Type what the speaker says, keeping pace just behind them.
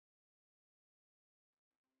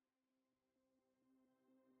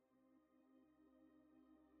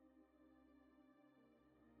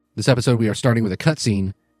This episode, we are starting with a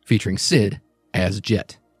cutscene featuring Sid as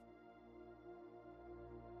Jet.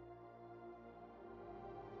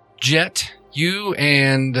 Jet, you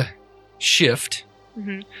and Shift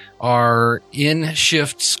are in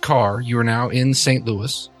Shift's car. You are now in St.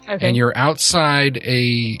 Louis. Okay. And you're outside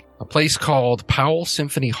a place called Powell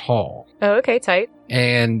Symphony Hall. Oh, okay, tight.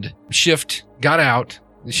 And Shift got out.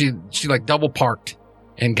 She like double parked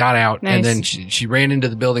and got out. Nice. And then she ran into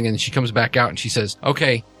the building and she comes back out and she says,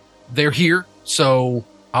 okay, they're here. So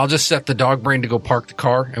I'll just set the dog brain to go park the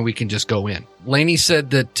car and we can just go in. Lainey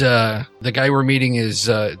said that the guy we're meeting is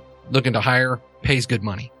looking to hire, pays good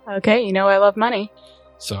money. Okay, you know I love money.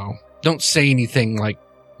 So don't say anything like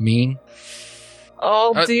mean.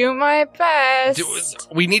 I'll do my best.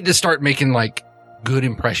 We need to start making like good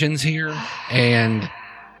impressions here. And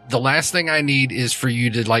the last thing I need is for you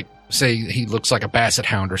to like say he looks like a basset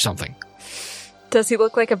hound or something. Does he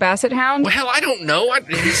look like a basset hound? Well, hell, I don't know. I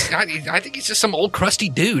think he's just some old crusty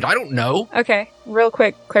dude. I don't know. Okay, real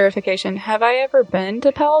quick clarification. Have I ever been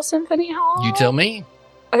to Powell Symphony Hall? You tell me.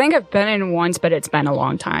 I think I've been in once, but it's been a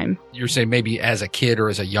long time. You're saying maybe as a kid or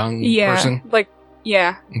as a young Yeah, person?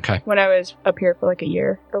 yeah. Okay. When I was up here for like a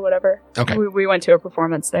year or whatever. Okay. We went to a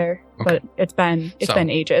performance there, but it's been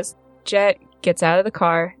ages. Jet gets out of the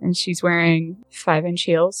car and she's wearing 5-inch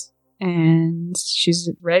heels and she's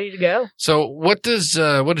ready to go. So what does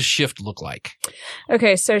Shift look like?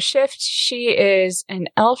 Okay, so Shift, she is an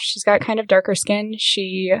elf. She's got kind of darker skin.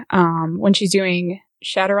 She, when she's doing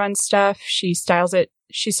Shadowrun stuff, she styles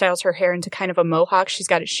her hair into kind of a mohawk. She's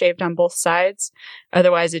got it shaved on both sides.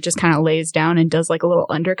 Otherwise, it just kind of lays down and does like a little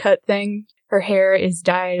undercut thing. Her hair is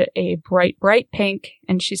dyed a bright, bright pink,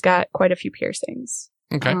 and she's got quite a few piercings.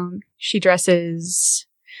 Okay. She dresses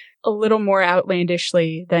a little more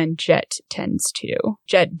outlandishly than Jet tends to.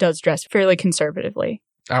 Jet does dress fairly conservatively.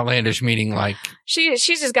 Outlandish meaning like... She's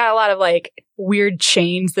just got a lot of like weird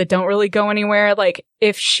chains that don't really go anywhere. Like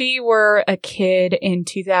if she were a kid in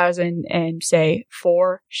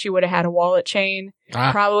 2004, she would have had a wallet chain,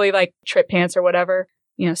 probably like trip pants or whatever,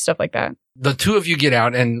 stuff like that. The two of you get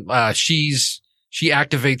out and she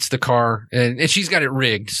activates the car and she's got it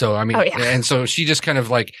rigged. So, I mean, and so she just kind of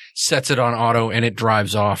like sets it on auto and it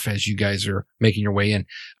drives off as you guys are making your way in.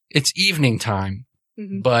 It's evening time.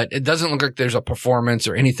 But it doesn't look like there's a performance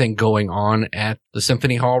or anything going on at the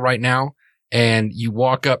Symphony Hall right now. And you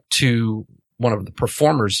walk up to one of the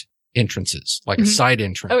performers' entrances, like a side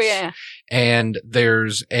entrance. Oh, yeah. And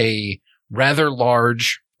there's a rather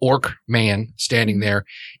large orc man standing there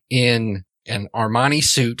in an Armani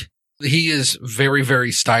suit. He is very,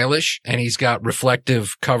 very stylish and he's got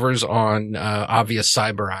reflective covers on obvious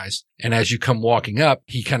cyber eyes. And as you come walking up,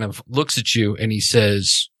 he kind of looks at you and he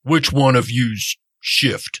says, "Which one of you's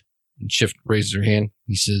Shift?" And Shift raises her hand.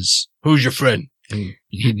 He says, "Who's your friend?" And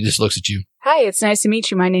he just looks at you. "Hi, it's nice to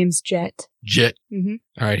meet you. My name's Jet." Jet? Mm-hmm.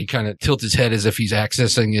 All right. He kind of tilts his head as if he's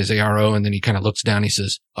accessing his ARO, and then he kind of looks down. He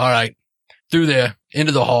says, "All right, through there,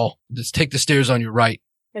 into the hall. Just take the stairs on your right."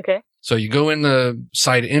 Okay. So you go in the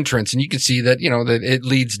side entrance and you can see that, that it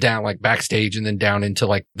leads down like backstage and then down into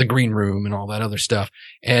like the green room and all that other stuff.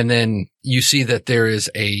 And then you see that there is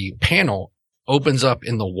a panel opens up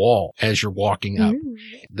in the wall as you're walking up.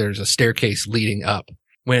 There's a staircase leading up.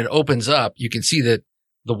 When it opens up, you can see that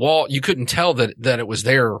the wall, you couldn't tell that it was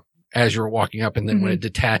there as you were walking up. And then when it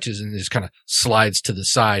detaches and just kind of slides to the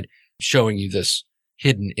side, showing you this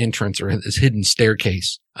hidden entrance or this hidden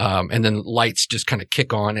staircase. And then lights just kind of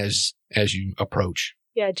kick on as you approach.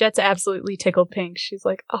 Yeah, Jet's absolutely tickled pink. She's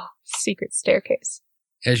like, "Oh, secret staircase."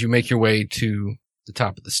 As you make your way to the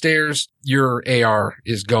top of the stairs, your AR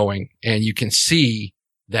is going and you can see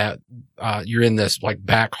that you're in this like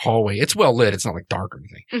back hallway. It's well lit. It's not like dark or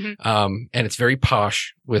anything. And it's very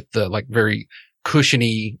posh with the like very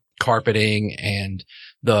cushiony carpeting, and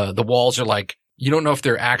the walls are like, you don't know if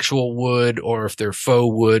they're actual wood or if they're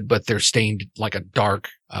faux wood, but they're stained like a dark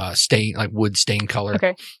stain, like wood stain color.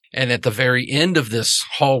 Okay. And at the very end of this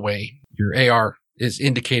hallway, your AR is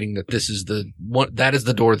indicating that this is that is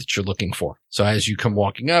the door that you're looking for. So as you come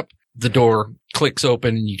walking up, the door clicks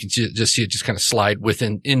open and you can see it just kind of slide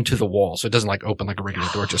into the wall. So it doesn't like open like a regular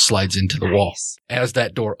door, it just slides into the wall. As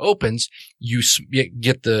that door opens, you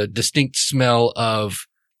get the distinct smell of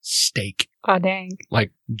steak. Oh, dang.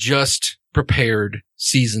 Like just prepared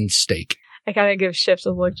seasoned steak. I kind of give Shift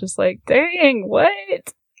a look just like, dang,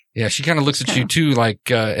 what? Yeah, she kind of looks at you too, like,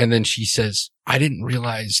 and then she says, "I didn't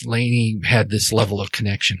realize Lainey had this level of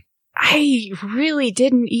connection." I really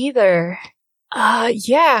didn't either.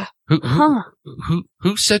 Yeah.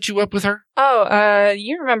 Who set you up with her? Oh,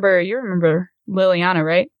 you remember Liliana,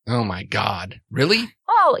 right? Oh my God. Really?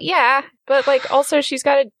 Well, yeah, but like also she's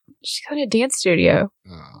got a She's got a dance studio.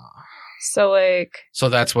 So So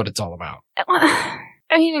that's what it's all about.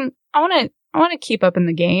 I mean, I want to keep up in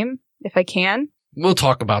the game if I can. We'll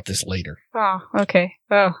talk about this later. Oh, okay.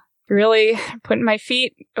 Oh, really putting my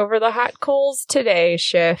feet over the hot coals today,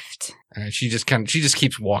 Shift. She just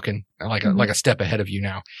keeps walking like a step ahead of you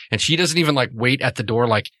now. And she doesn't even like wait at the door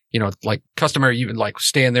like customary, you would like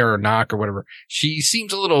stand there or knock or whatever. She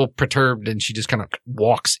seems a little perturbed and she just kind of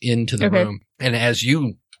walks into the room. And as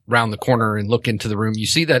you round the corner and look into the room, you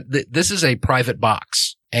see that this is a private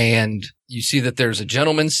box. And you see that there's a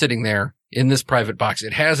gentleman sitting there in this private box.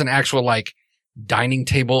 It has an actual like dining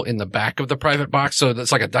table in the back of the private box. So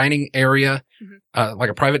that's like a dining area, like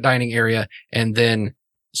a private dining area. And then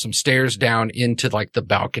some stairs down into like the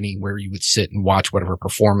balcony where you would sit and watch whatever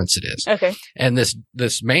performance it is. Okay. And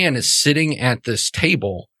this man is sitting at this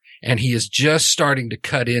table and he is just starting to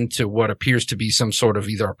cut into what appears to be some sort of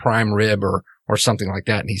either a prime rib or something like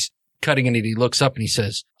that. And he's cutting it and he looks up and he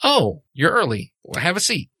says, "Oh, you're early. Well, have a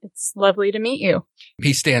seat." It's lovely to meet you.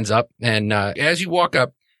 He stands up and, as you walk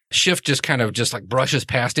up, Shift just kind of just like brushes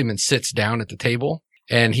past him and sits down at the table.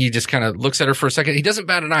 And he just kind of looks at her for a second. He doesn't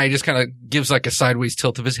bat an eye. He just kind of gives like a sideways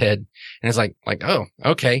tilt of his head. And it's like, oh,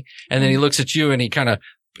 okay. And then he looks at you and he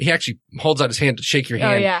actually holds out his hand to shake your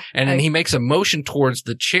hand. Oh, yeah. And then he makes a motion towards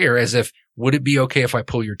the chair as if, would it be okay if I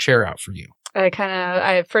pull your chair out for you?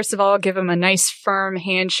 I first of all give him a nice firm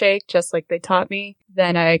handshake, just like they taught me.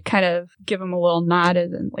 Then I kind of give him a little nod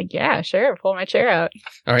and like, yeah, sure, pull my chair out.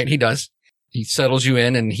 All right. He does. He settles you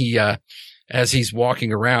in and he, as he's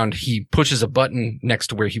walking around, he pushes a button next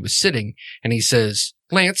to where he was sitting and he says,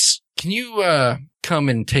 "Lance, can you come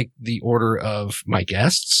and take the order of my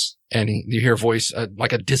guests?" And you hear a voice,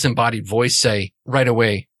 like a disembodied voice say, "Right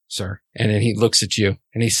away, sir." And then he looks at you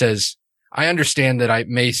and he says, "I understand that I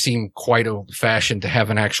may seem quite old fashioned to have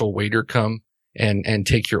an actual waiter come and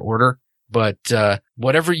take your order, but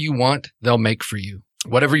whatever you want, they'll make for you.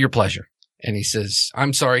 Whatever your pleasure." And he says,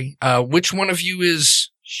 "I'm sorry, which one of you is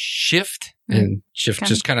Shift?" And Shift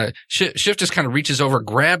just kind of reaches over,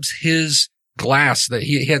 grabs his glass that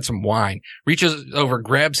he had some wine, reaches over,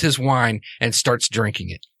 grabs his wine and starts drinking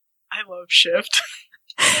it. I love Shift.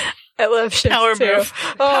 I love Shift Power too. move.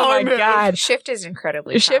 Oh Power my move. God. Shift is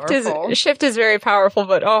incredibly powerful. Shift is very powerful,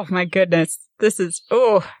 but oh my goodness. This is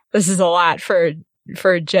a lot for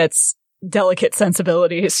Jet's delicate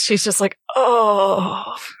sensibilities. She's just like,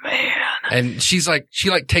 oh man. And she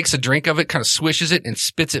takes a drink of it, kind of swishes it and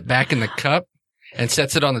spits it back in the cup and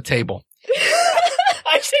sets it on the table.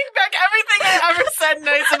 I take back everything I ever said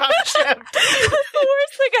nice about Shift. The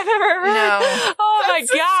worst thing I've ever heard. No. Oh my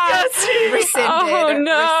God. Disgusting. Rescinded. Oh,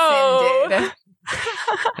 no.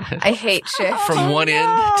 Rescinded. I hate Shift. From one end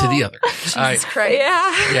to the other. Jesus Christ.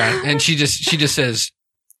 Yeah. Yeah. And she just says,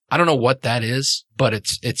 "I don't know what that is, but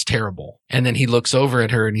it's terrible." And then he looks over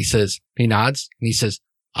at her and he nods and he says,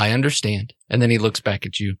 "I understand." And then he looks back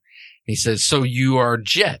at you and he says, "So you are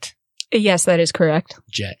Jet?" Yes, that is correct.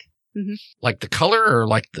 Jet. Mhm. Like the color or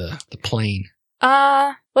like the plane?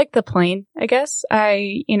 Like the plane, I guess.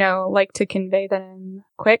 I, like to convey that I'm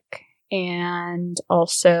quick and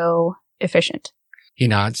also efficient. He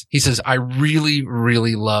nods. He says, "I really,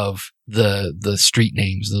 really love the street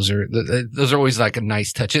names. Those are always like a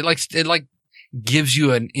nice touch. It gives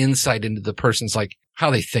you an insight into the person's like how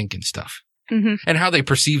they think and stuff Mm-hmm. and how they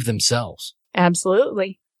perceive themselves."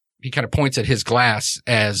 Absolutely. He kind of points at his glass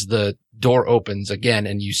as the door opens again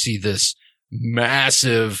and you see this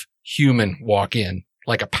massive human walk in,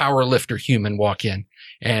 like a power lifter human walk in.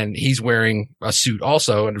 And he's wearing a suit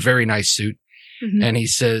also, and a very nice suit. Mm-hmm. And he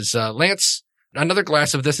says, "Lance, another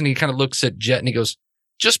glass of this." And he kind of looks at Jet and he goes,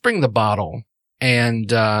 "Just bring the bottle."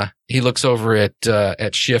 And he looks over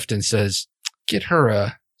at Shift and says, "Get her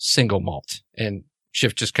a single malt." And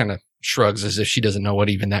Shift just kind of shrugs as if she doesn't know what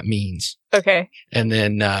even that means. Okay. And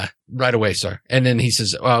then, "Right away, sir." And then he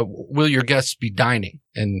says, "Will your guests be dining?"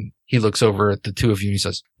 And he looks over at the two of you and he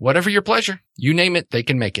says, "Whatever your pleasure. You name it, they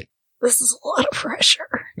can make it." This is a lot of pressure.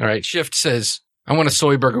 All right. Shift says, "I want a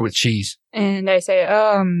soy burger with cheese." And I say,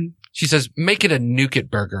 She says, "Make it a nuke it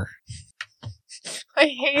burger." I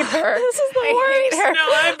hate her. This is the I worst. hate her. No,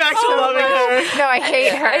 I'm back to loving her. No, I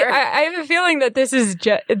hate her. I have a feeling that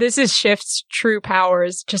this is Shift's true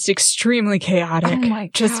powers, just extremely chaotic. Oh my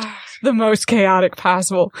God. Just the most chaotic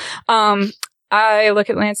possible. I look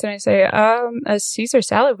at Lance and I say, a Caesar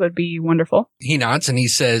salad would be wonderful. He nods and he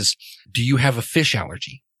says, "Do you have a fish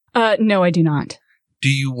allergy? No, I do not. Do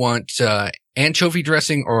you want anchovy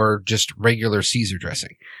dressing or just regular Caesar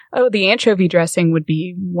dressing?" Oh, the anchovy dressing would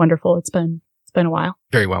be wonderful. It's been a while.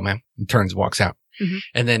 "Very well, ma'am." He turns and walks out. Mhm.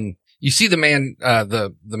 And then You see the man,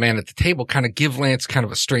 the man at the table kind of give Lance kind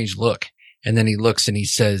of a strange look. And then he looks and he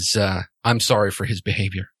says, I'm sorry for his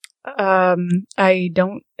behavior.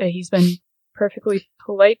 He's been perfectly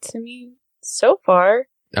polite to me so far.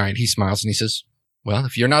 All right. He smiles and he says, well,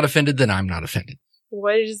 if you're not offended, then I'm not offended.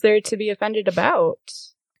 What is there to be offended about?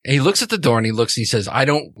 And he looks at the door and he says, I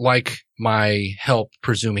don't like my help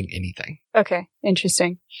presuming anything. Okay.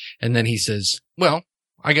 Interesting. And then he says, well,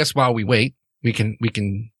 I guess while we wait, we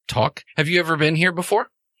can talk. Have you ever been here before?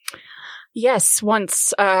 Yes,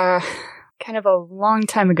 once, kind of a long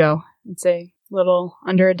time ago. I'd say a little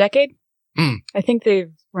under a decade. I think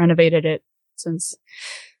they've renovated it since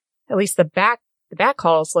at least the back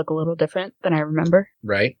halls look a little different than I remember.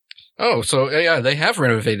 Right. Oh, so yeah, they have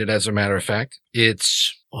renovated as a matter of fact.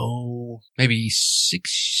 It's, maybe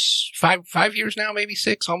 5 years now, maybe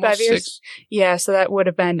 6, almost 5 years? 6. Yeah, so that would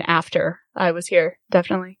have been after I was here,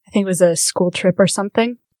 definitely. I think it was a school trip or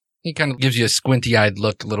something. He kind of gives you a squinty-eyed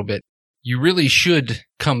look a little bit. You really should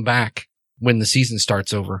come back when the season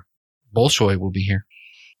starts over. Bolshoi will be here.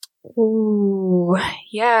 Ooh,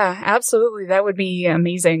 yeah, absolutely. That would be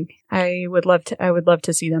amazing. I would love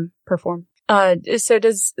to see them perform. So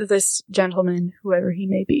does this gentleman, whoever he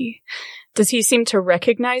may be, does he seem to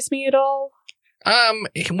recognize me at all?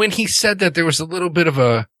 When he said that, there was a little bit of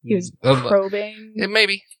he was probing.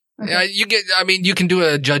 Maybe. Okay. Yeah, you can do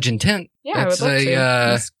a judge intent. Yeah, That's I would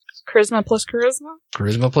love to. Charisma plus charisma?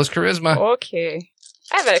 Charisma plus charisma. Okay.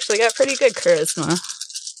 I've actually got pretty good charisma.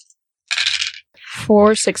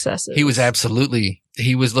 4 successes. He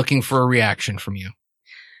was looking for a reaction from you.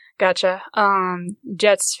 Gotcha.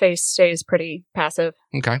 Jet's face stays pretty passive.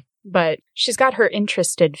 Okay. But she's got her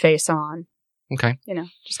interested face on. Okay.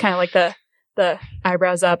 Just kind of like the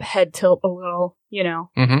eyebrows up, head tilt a little,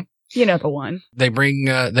 Mm-hmm. You know the one. They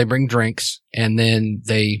bring drinks and then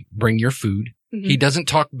they bring your food. Mm-hmm. He doesn't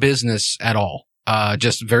talk business at all.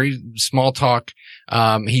 Just very small talk.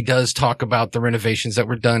 He does talk about the renovations that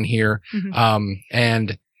were done here. Mm-hmm.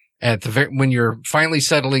 And at when you're finally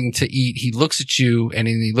settling to eat, he looks at you and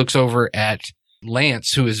then he looks over at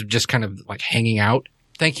Lance, who is just kind of like hanging out.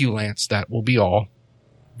 Thank you, Lance. That will be all.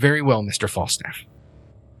 Very well, Mr. Falstaff.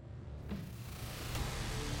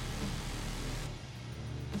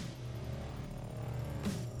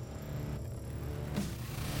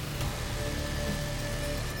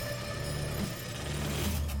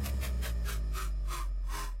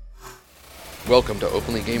 Welcome to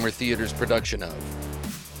Openly Gamer Theater's production of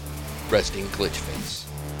Resting Glitchface,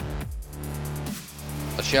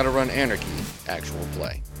 a Shadowrun Anarchy actual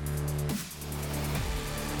play.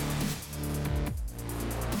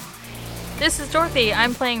 This is Dorothy.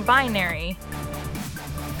 I'm playing Binary.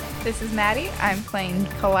 This is Maddie. I'm playing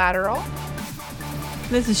Collateral.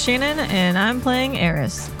 This is Shannon, and I'm playing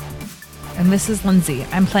Eris. And this is Lindsay.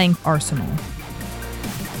 I'm playing Arsenal.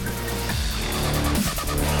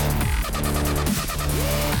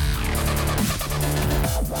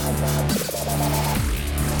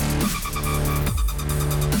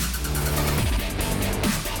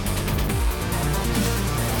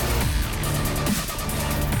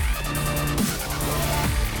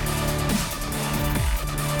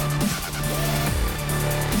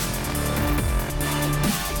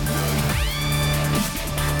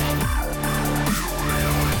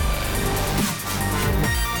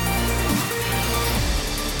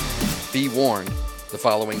 Be warned, the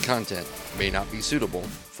following content may not be suitable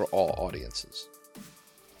for all audiences.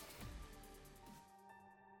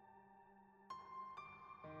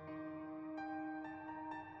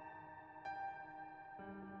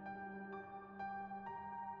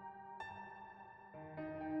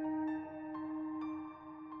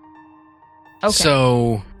 Okay.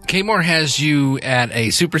 So, Kmore has you at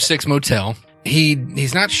a Super 6 motel.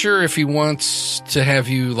 He's not sure if he wants to have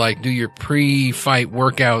you like do your pre-fight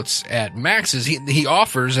workouts at Max's. He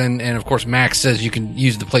offers, and of course Max says you can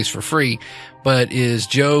use the place for free. But is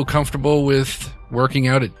Joe comfortable with working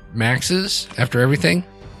out at Max's after everything?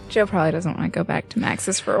 Joe probably doesn't want to go back to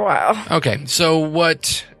Max's for a while. Okay, so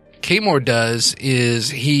what Kmore does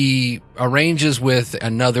is he arranges with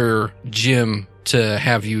another gym to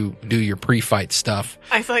have you do your pre-fight stuff.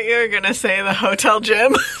 I thought you were going to say the hotel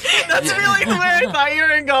gym. That's really where I thought you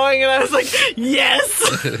were going, and I was like, yes!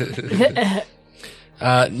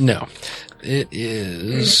 No. It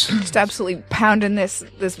is... Just absolutely pounding this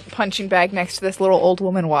punching bag next to this little old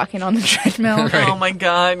woman walking on the treadmill. Right. Oh my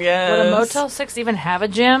god, yes. Would a Motel 6 even have a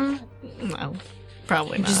gym? No,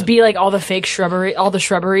 probably not. Just be like all the fake shrubbery, all the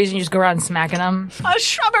shrubberies, and you just go around smacking them. A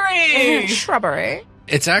shrubbery! Shrubbery.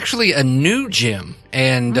 It's actually a new gym.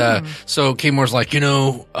 And, so Kmore's like,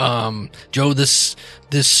 Joe, this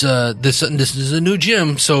is a new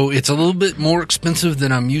gym. So it's a little bit more expensive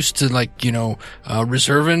than I'm used to,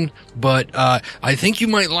 reserving. But, I think you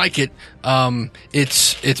might like it.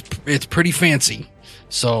 It's pretty fancy.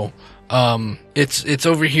 So, it's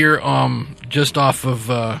over here, just off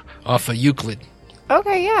of Euclid.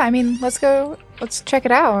 Okay, yeah. I mean, let's go. Let's check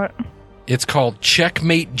it out. It's called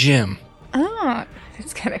Checkmate Gym. Oh,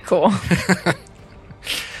 that's kind of cool.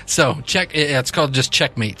 So it's called just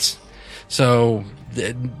Checkmates. So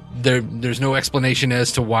there's no explanation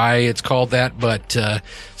as to why it's called that, but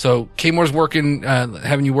so Kmore's working,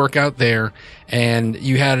 having you work out there, and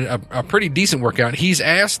you had a pretty decent workout. He's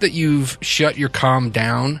asked that you've shut your comm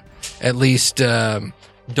down, at least.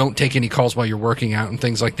 Don't take any calls while you're working out and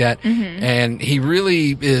things like that. Mm-hmm. And he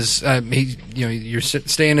really is, you're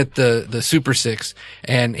staying at the Super 6,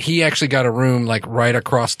 and he actually got a room like right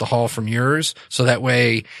across the hall from yours. So that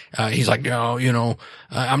way, he's like,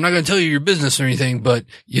 I'm not going to tell you your business or anything, but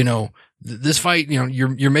this fight,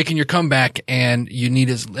 you're making your comeback, and you need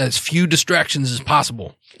as few distractions as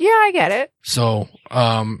possible. Yeah, I get it. So,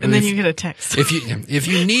 and then you get a text. If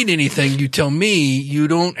you need anything, you tell me. You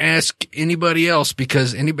don't ask anybody else,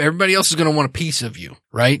 because everybody else is going to want a piece of you,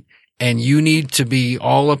 right? And you need to be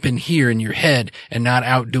all up in here in your head and not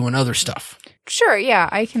out doing other stuff. Sure, yeah,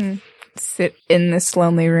 I can sit in this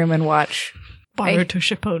lonely room and watch Boruto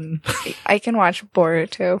Shippuden. I can watch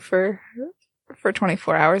Boruto for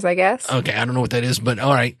 24 hours, I guess. Okay, I don't know what that is, but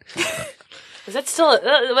all right. Is that still would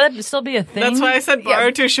that still be a thing? That's why I said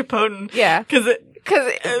Boruto Shippuden. Yeah. Because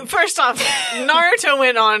first off, Naruto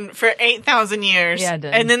went on for 8,000 years. Yeah, it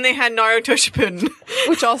did. And then they had Naruto Shippuden.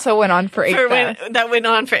 Which also went on for 8,000. That went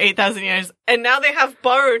on for 8,000 years. And now they have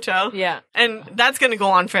Boruto. Yeah. And that's going to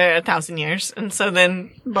go on for 1,000 years. And so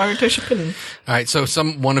then Boruto Shippuden. All right, so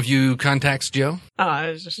one of you contacts Joe? Oh,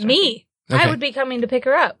 I was just Me. Okay. I would be coming to pick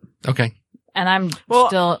her up. Okay. And I'm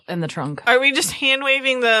still in the trunk. Are we just hand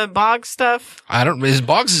waving the Bog stuff?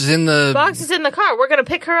 Boggs is in the... Boggs is in the car. We're going to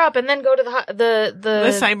pick her up and then go to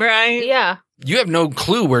the Cyber Eye? Yeah. You have no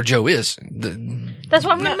clue where Joe is. That's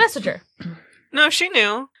why I'm going to message her. No, she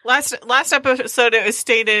knew. Last episode, it was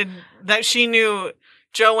stated that she knew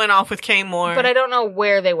Joe went off with Kmore. But I don't know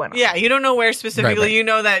where they went off. Yeah, you don't know where specifically. Right. You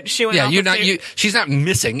know that she went off with she's not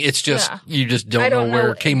missing. It's just, you just don't know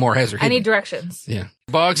where Kmore has her hidden. I need directions. Yeah.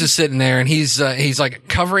 Boggs is sitting there, and he's like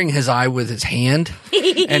covering his eye with his hand,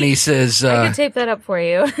 and he says, I can tape that up for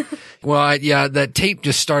you. well, that tape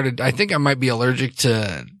just started. I think I might be allergic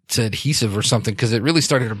to adhesive or something, because it really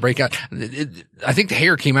started to break out. I think the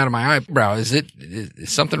hair came out of my eyebrow. Is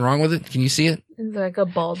something wrong with it? Can you see it? It's like a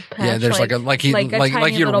bald patch. Yeah, there's like you ripped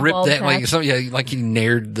that, like you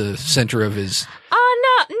nared the center of his. Oh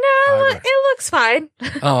no, eyebrow. it looks fine.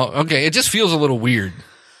 Oh, okay. It just feels a little weird.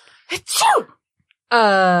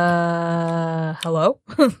 Hello?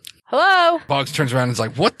 Hello? Boggs turns around and is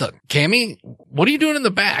like, "What the, Cammy? What are you doing in the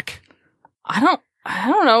back?" I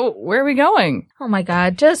don't know. Where are we going? Oh my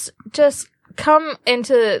god, just come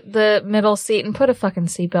into the middle seat and put a fucking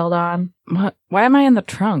seatbelt on. What? Why am I in the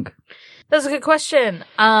trunk? That's a good question.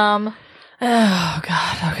 Oh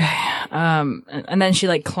god, okay. And then she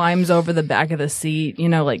like climbs over the back of the seat,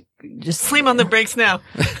 just slam on the brakes now.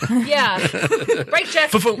 Yeah. Brake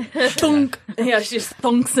check. thunk. Yeah, she just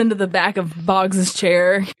thunks into the back of Boggs'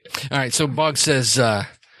 chair. All right, so Boggs says,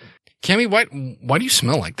 Cammy, why do you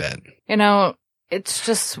smell like that? It's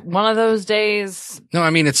just one of those days. No, I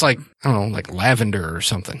mean, it's like, I don't know, like lavender or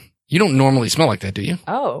something. You don't normally smell like that, do you?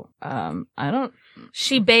 Oh, I don't.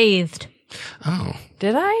 She bathed. Oh.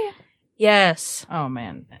 Did I? Yes. Oh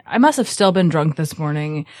man, I must have still been drunk this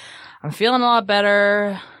morning. I'm feeling a lot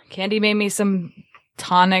better. Candy made me some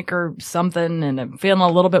tonic or something, and I'm feeling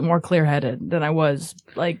a little bit more clear-headed than I was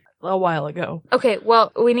like a while ago. Okay,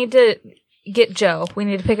 well, we need to get Joe. We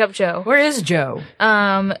need to pick up Joe. Where is Joe?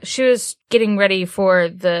 She was getting ready for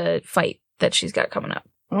the fight that she's got coming up.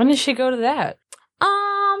 When did she go to that?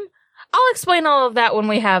 I'll explain all of that when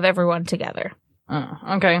we have everyone together. Oh,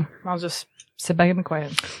 okay. I'll just sit back and be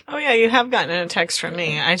quiet. Oh yeah, you have gotten a text from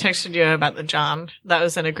me. I texted you about the job. That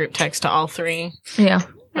was in a group text to all three. Yeah.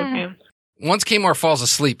 Okay. Once Kmore falls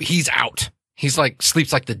asleep, he's out. He's like,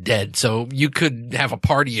 sleeps like the dead. So you could have a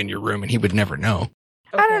party in your room and he would never know.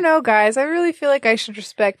 Okay. I don't know, guys. I really feel like I should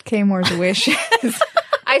respect Kmore's wishes.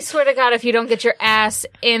 I swear to God, if you don't get your ass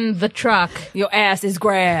in the truck. Your ass is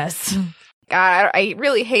grass. God, I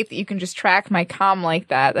really hate that you can just track my comm like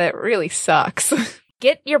that. That really sucks.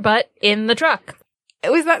 Get your butt in the truck.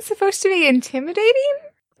 Was that supposed to be intimidating?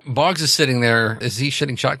 Boggs is sitting there. Is he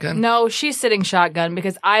shitting shotgun? No, she's sitting shotgun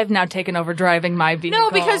because I've now taken over driving my vehicle. No,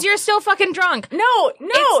 because you're still fucking drunk. No,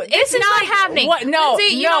 It's not happening. What? No,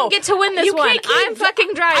 Lindsay, you don't get to win this You one. can't keep- I'm fucking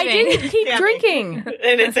driving. I didn't keep Cammy. drinking.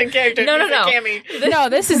 And it's in character. No. Cammy. No,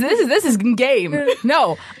 this is game.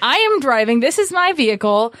 No, I am driving. This is my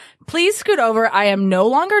vehicle. Please scoot over. I am no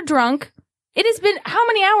longer drunk. It has been how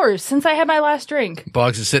many hours since I had my last drink?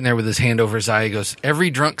 Boggs is sitting there with his hand over his eye. He goes, every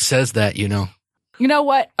drunk says that, you know. You know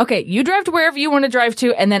what? Okay, you drive to wherever you want to drive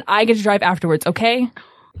to, and then I get to drive afterwards, okay?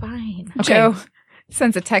 Fine. Okay. Joe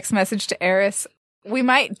sends a text message to Eris. We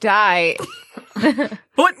might die.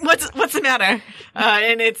 What's the matter?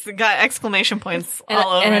 And it's got exclamation points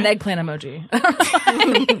all over. And an eggplant emoji.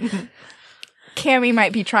 Cammy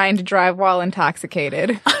might be trying to drive while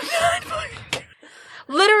intoxicated.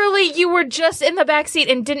 Literally, you were just in the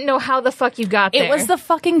backseat and didn't know how the fuck you got there. It was the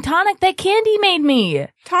fucking tonic that Candy made me.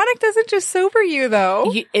 Tonic doesn't just sober you,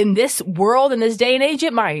 though. In this world, in this day and age,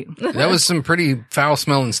 it might. That was some pretty foul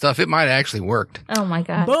smelling stuff. It might have actually worked. Oh my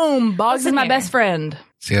god. Boom. Boggs is my best friend.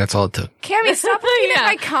 See, that's all it took. Cammy, stop looking at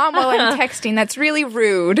my comm while I'm texting. That's really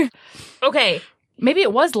rude. Okay. Maybe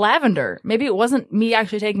it was lavender. Maybe it wasn't me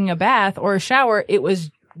actually taking a bath or a shower. It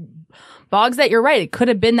was Boggs that you're right. It could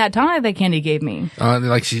have been that tonic that Candy gave me.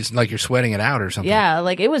 Like you're sweating it out or something. Yeah,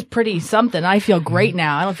 like it was pretty something. I feel great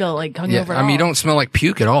now. I don't feel like hungover Yeah, at I mean, you all. don't smell like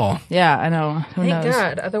puke at all. Yeah, I know. Who Thank knows?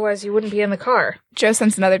 God. Otherwise, you wouldn't be in the car. Joe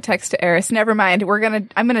sends another text to Eris. Never mind.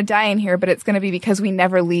 I'm gonna die in here, but it's gonna be because we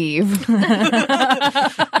never leave.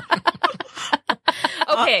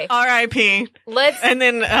 Okay. R.I.P. Let's. And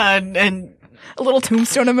then, and A little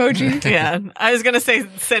tombstone emoji. yeah, I was going to say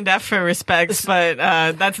send F for respects, but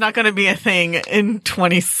that's not going to be a thing in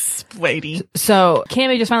 2080. So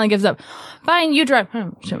Cammy just finally gives up. Fine, you drive.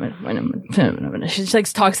 She just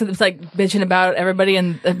like talks, it's like bitching about everybody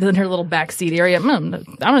in her little backseat area. I'm just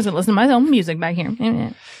gonna listen to my own music back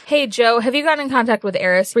here. Hey, Joe, have you gotten in contact with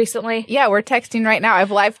Eris recently? Yeah, we're texting right now.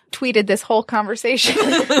 I've live tweeted this whole conversation.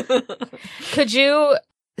 Could you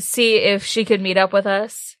see if she could meet up with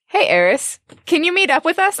us? Hey, Eris, can you meet up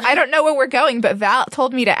with us? I don't know where we're going, but Val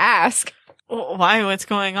told me to ask. Why? What's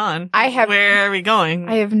going on? Where are we going?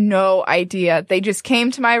 I have no idea. They just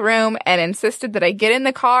came to my room and insisted that I get in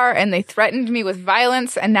the car, and they threatened me with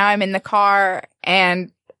violence, and now I'm in the car,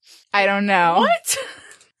 and I don't know. What?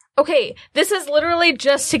 Okay, this is literally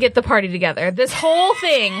just to get the party together. This whole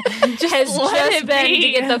thing has just been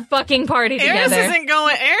to get the fucking party together.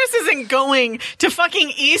 Eris isn't going to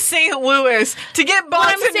fucking East St. Louis to get What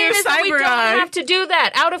Boggs I'm a saying new is that we don't Cyber have to do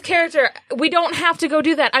that. Out of character. We don't have to go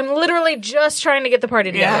do that. I'm literally just trying to get the party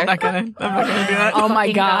Yeah, together. I'm not gonna do that. Oh my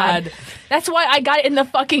Fucking God. God. That's why I got it in the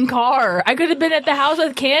fucking car. I could have been at the house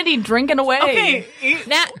with Candy drinking away. Okay,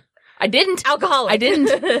 I didn't. Alcoholic. I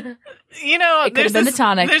didn't. you know, It could have been the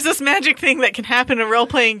tonic. There's this magic thing that can happen in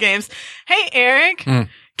role-playing games. Hey, Eric, can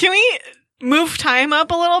we move time up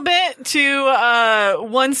a little bit to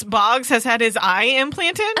once Boggs has had his eye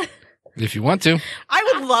implanted? If you want to.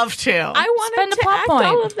 I would love to. I wanted Spend a to plot act point.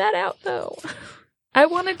 all of that out, though. I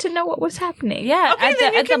wanted to know what was happening. Yeah, Okay,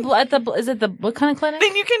 then you is it the what kind of clinic?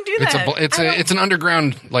 Then you can do that. It's an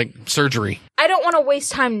underground like surgery. I don't want to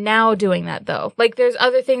waste time now doing that, though. Like, there's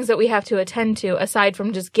other things that we have to attend to aside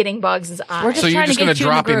from just getting Boggs' eye. We're just So you're trying just to going get to you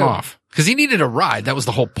in the drop him groove. off because he needed a ride. That was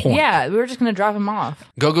the whole point. Yeah, we were just gonna drop him off.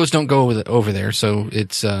 Go-Go's don't go over there, so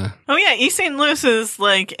it's Oh yeah, East St. Louis is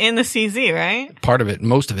like in the CZ, right? part of it.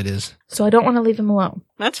 Most of it is. So I don't want to leave him alone.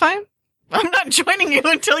 That's fine. I'm not joining you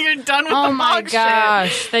until you're done with Oh the my Boggs shit.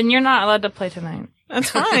 gosh! Then you're not allowed to play tonight. That's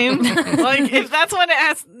fine. Like if that's what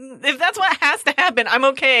has to happen, I'm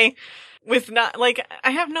okay with not like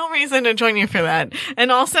I have no reason to join you for that. And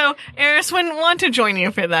also, Eris wouldn't want to join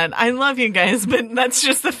you for that. I love you guys, but that's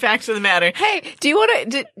just the fact of the matter. Hey, do you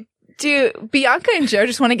want to... Do Bianca and Joe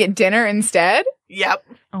just want to get dinner instead? Yep.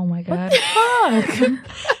 Oh my God. Fuck.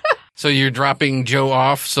 So you're dropping Joe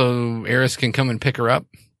off so Eris can come and pick her up?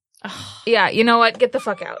 Yeah, you know what? Get the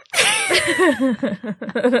fuck out.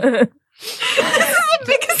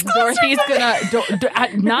 Dorothy's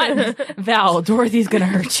gonna not Val. Dorothy's gonna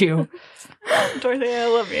hurt you. Dorothy, I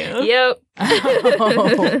love you. Yep.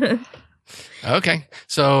 Oh. Okay.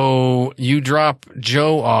 So you drop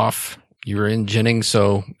Joe off. You were in Jennings,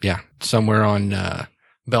 so yeah, somewhere on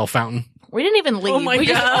Bell Fountain. We didn't even leave. Oh my we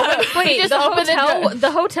just God. opened, we Wait, just the opened hotel. door.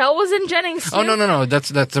 The hotel was in Jennings. Oh too? no,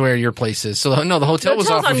 that's where your place is. So no, the hotel was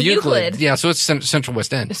hotel's off of on Euclid. Euclid. Yeah, so it's Central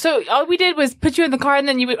West End. So all we did was put you in the car, and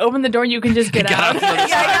then you would open the door, and you can just get Got out. out the other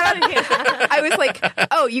Yeah, I was like,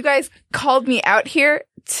 oh, you guys called me out here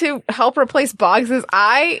to help replace Boggs'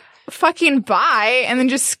 eye? Fucking bye. And then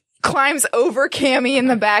just climbs over Cammy in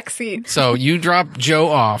the backseat. So you drop Joe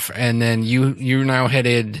off, and then you're now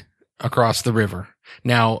headed across the river.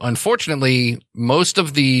 Now, unfortunately, most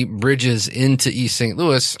of the bridges into East St.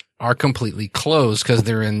 Louis are completely closed because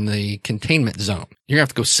they're in the containment zone. You're gonna have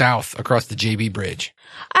to go south across the JB Bridge.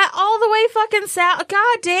 All the way fucking south.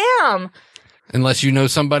 God damn. Unless you know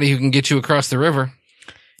somebody who can get you across the river.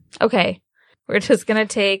 Okay. We're just gonna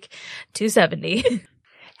take 270.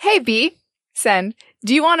 Hey, B, send.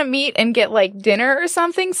 Do you want to meet and get like dinner or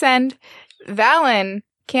something? Send. Valen,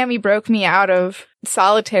 Cammy broke me out of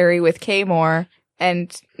solitary with K-More,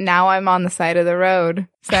 and now I'm on the side of the road.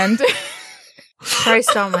 Send.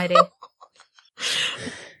 Christ almighty.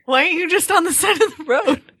 Why are you just on the side of the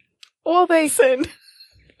road? Well, Send.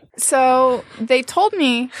 So they told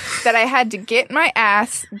me that I had to get my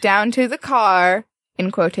ass down to the car, in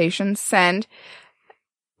quotations, send.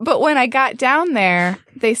 But when I got down there,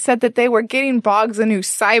 they said that they were getting Boggs a new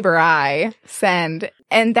cyber eye, send.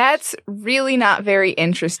 And that's really not very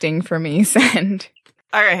interesting for me, send.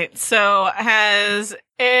 All right. So has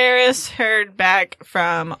Eris heard back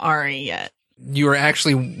from Ari yet? You are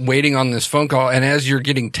actually waiting on this phone call, and as you're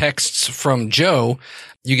getting texts from Joe,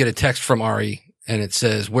 you get a text from Ari, and it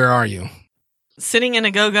says, "Where are you?" Sitting in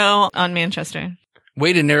a go-go on Manchester.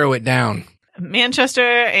 Way to narrow it down. Manchester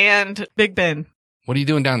and Big Ben. What are you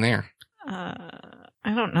doing down there? I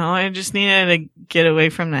don't know. I just needed to get away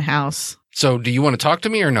from the house. So do you want to talk to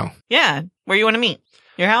me or no? Yeah. Where you want to meet?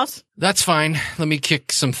 Your house? That's fine. Let me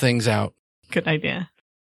kick some things out. Good idea.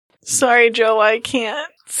 Sorry, Joe. I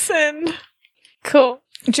can't send. Cool.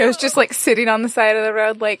 Joe's just like sitting on the side of the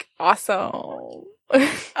road, like, awesome.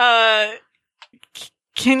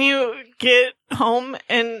 Can you get home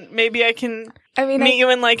and maybe I can meet you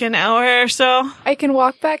in like an hour or so? I can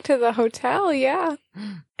walk back to the hotel, yeah.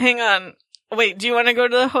 Hang on. Wait, do you want to go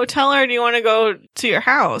to the hotel or do you want to go to your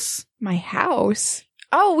house? My house?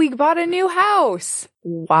 Oh, we bought a new house.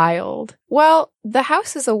 Wild. Well, the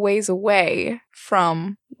house is a ways away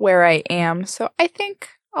from where I am, so I think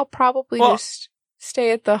I'll probably just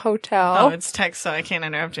stay at the hotel. Oh, it's text, so I can't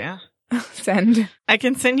interrupt you. Send. I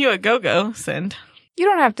can send you a go-go. Send. You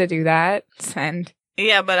don't have to do that. Send.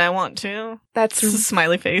 Yeah, but I want to. That's It's a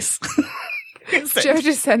smiley face. Joe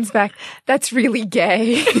just sends back. That's really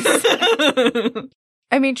gay.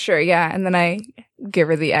 I mean, sure, yeah, and then I give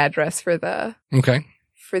her the address for the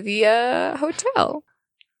hotel.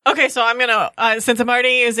 Okay, so I'm gonna since I'm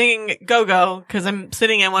already using GoGo because I'm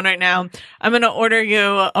sitting in one right now, I'm gonna order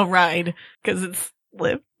you a ride because it's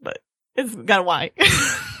Lyft, but it's got a Y.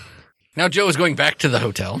 Now Joe is going back to the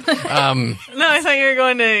hotel. No, I thought you were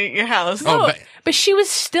going to your house. Oh, but she was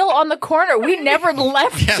still on the corner. We never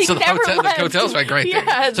left. Yeah, she so the never left. the hotel's right there.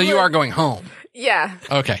 Yeah, so you are going home. Yeah.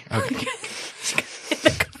 Okay.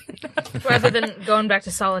 Rather than going back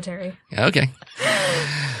to solitary. Okay.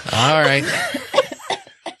 All right.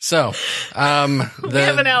 So, we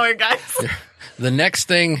have an hour, guys. The next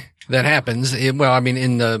thing that happens, in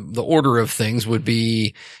the order of things would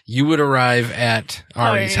be you would arrive at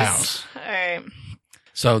Ari's house. All right.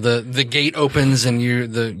 So the gate opens and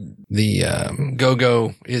the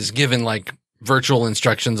go-go is given like virtual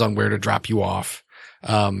instructions on where to drop you off.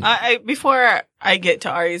 Before I get to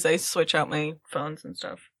Ari's, I switch out my phones and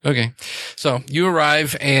stuff. Okay. So you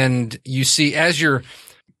arrive and you see as you're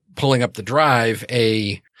pulling up the drive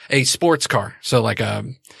a sports car. So like a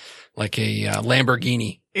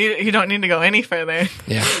Lamborghini. You don't need to go any further.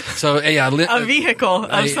 Yeah. So a vehicle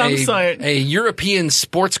of some sort. A European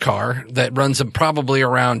sports car that runs probably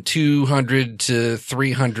around 200 to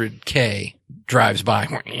 300K drives by,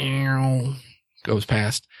 goes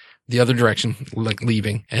past the other direction, like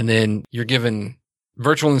leaving. And then you're given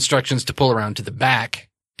virtual instructions to pull around to the back.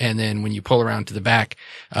 And then when you pull around to the back,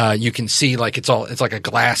 you can see like it's like a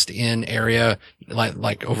glassed in area,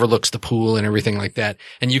 like overlooks the pool and everything like that.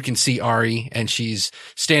 And you can see Ari and she's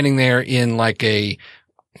standing there in like a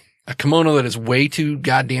kimono that is way too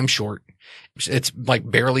goddamn short. It's like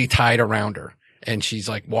barely tied around her. And she's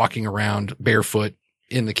like walking around barefoot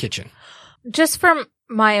in the kitchen. Just from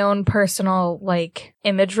my own personal like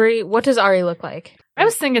imagery, what does Ari look like? I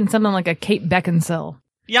was thinking something like a Kate Beckinsale.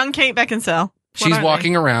 Young Kate Beckinsale. She's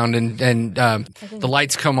walking around and the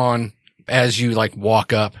lights come on as you like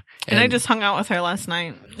walk up. And I just hung out with her last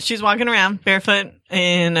night. She's walking around barefoot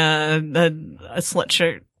in a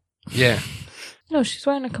sweatshirt. Yeah. No, she's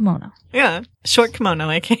wearing a kimono. Yeah. Short kimono,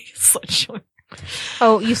 aka slut short.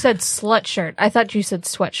 Oh, you said slut shirt. I thought you said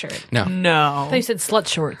sweatshirt. No. No. I thought you said slut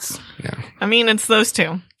shorts. No. I mean, it's those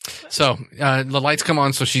two. So the lights come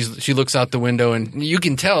on, so she looks out the window, and you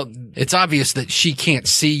can tell it's obvious that she can't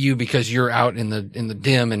see you because you're out in the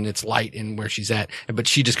dim and it's light in where she's at. But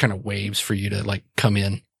she just kind of waves for you to like come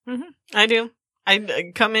in. Mm-hmm. I do.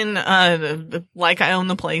 I come in like I own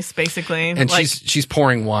the place, basically. And like, she's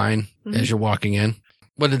pouring wine as you're walking in.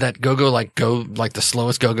 What did that go like the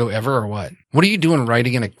slowest go ever, or what? What are you doing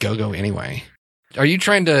riding in a go anyway? Are you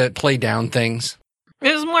trying to play down things?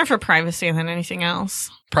 it was more for privacy than anything else.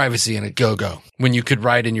 Privacy in a go when you could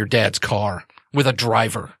ride in your dad's car with a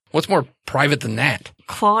driver. What's more private than that?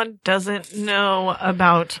 Claude doesn't know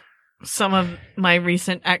about some of my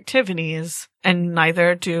recent activities, and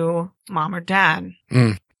neither do Mom or Dad.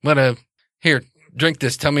 Here, drink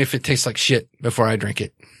this. Tell me if it tastes like shit before I drink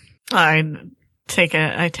it. I take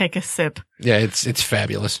a sip. Yeah, it's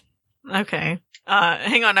fabulous. Okay.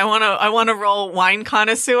 Hang on. I want to roll wine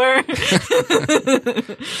connoisseur.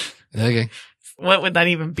 Okay. What would that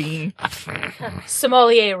even be?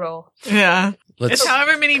 Sommelier roll. Yeah. Let's. It's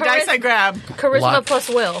however many dice I grab. Charisma Lot. plus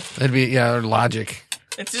will. That'd be logic.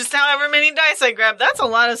 It's just however many dice I grab. That's a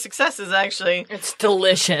lot of successes, actually. It's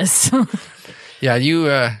delicious. Yeah, you.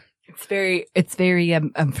 It's very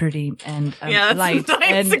fruity and Yeah, that's light. 9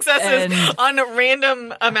 and, successes and on a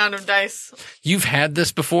random amount of dice. You've had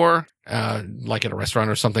this before, like at a restaurant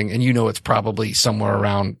or something, and you know it's probably somewhere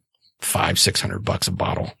around $500-600 a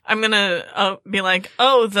bottle. I'm gonna be like,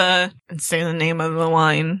 and say the name of the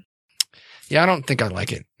wine. Yeah, I don't think I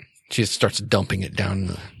like it. She just starts dumping it down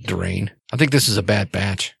the drain. I think this is a bad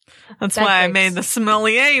batch. That's That why I breaks. made the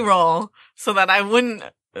sommelier roll, so that I wouldn't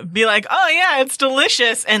be like, oh yeah, it's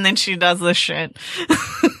delicious, and then she does this shit.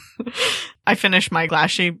 I finished my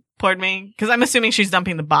glass she poured me, because I'm assuming she's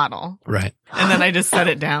dumping the bottle, Right. and then I just set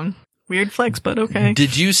it down. Weird flex, but okay.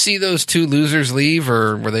 Did you see those two losers leave,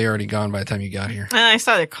 or were they already gone by the time you got here? I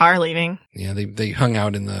saw their car leaving. Yeah, they hung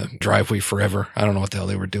out in the driveway forever. I don't know what the hell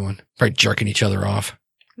they were doing. Probably jerking each other off.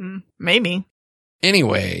 Maybe.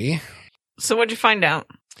 Anyway, So what'd you find out?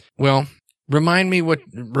 well, remind me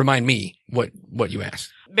what you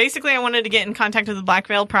asked. Basically, I wanted to get in contact with the Black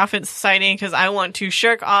Veil Prophet Society because I want to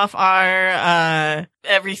shirk off our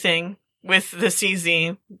everything with the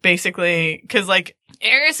CZ. Basically, because like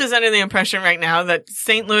Eris is under the impression right now that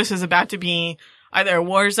St. Louis is about to be either a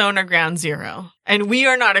war zone or ground zero, and we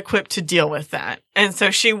are not equipped to deal with that. And so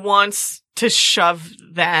she wants to shove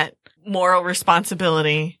that moral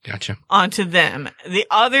responsibility Gotcha. onto them. The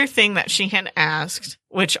other thing that she had asked,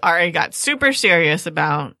 which Ari got super serious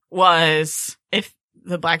about, was if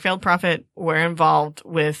the Black Veiled Prophet were involved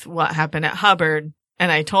with what happened at Hubbard.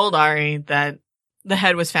 And I told Ari that the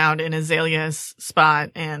head was found in Azalea's spot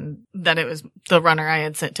and that it was the runner I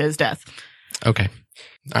had sent to his death. Okay.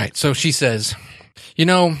 All right. So she says,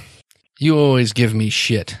 you always give me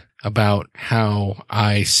shit about how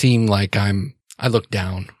I seem like I look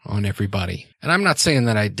down on everybody. And I'm not saying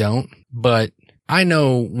that I don't, but I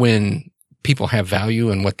know when people have value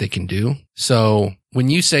and what they can do. So when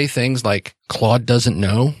you say things like Claude doesn't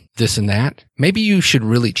know this and that, maybe you should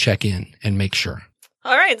really check in and make sure.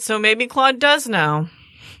 All right. So maybe Claude does know.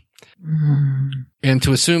 And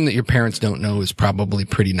to assume that your parents don't know is probably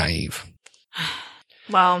pretty naive.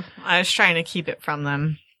 Well, I was trying to keep it from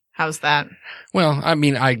them. How's that? Well, I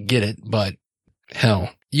mean, I get it, but hell,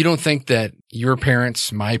 you don't think that your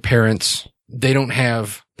parents, my parents, they don't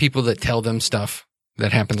have people that tell them stuff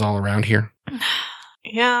that happens all around here?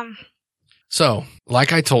 Yeah. So,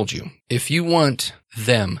 like I told you, if you want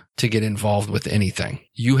them to get involved with anything,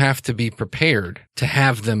 you have to be prepared to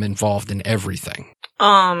have them involved in everything.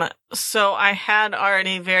 So I had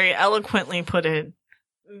already very eloquently put it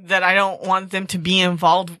that I don't want them to be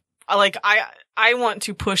involved. Like, I want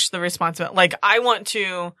to push the responsibility. Like, I want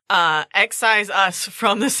to, excise us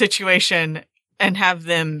from the situation and have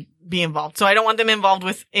them be involved. So I don't want them involved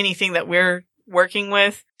with anything that we're working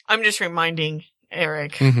with. I'm just reminding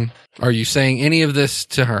Eric. Mm-hmm. Are you saying any of this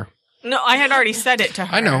to her? No, I had already said it to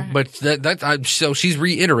her. I know, but so she's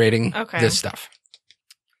reiterating Okay. this stuff.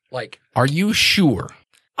 Like, are you sure?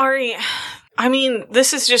 Ari, I mean,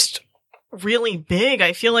 this is just really big.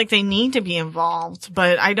 I feel like they need to be involved,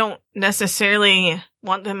 but I don't necessarily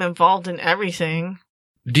want them involved in everything.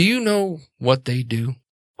 Do you know what they do?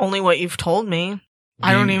 Only what you've told me.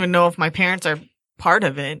 I don't even know if my parents are part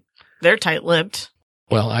of it. They're tight-lipped.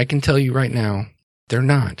 Well, I can tell you right now, they're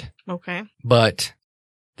not. Okay. But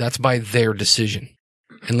that's by their decision.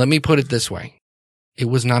 And let me put it this way. It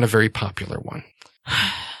was not a very popular one.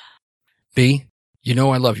 B, you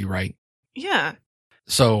know I love you, right? Yeah.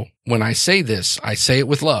 So when I say this, I say it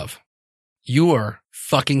with love. You are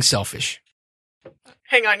fucking selfish.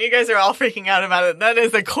 Hang on, you guys are all freaking out about it. That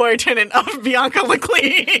is a core tenet of Bianca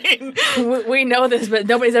McLean. We know this, but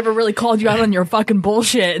nobody's ever really called you out on your fucking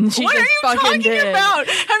bullshit. And she What are just you fucking talking did. about?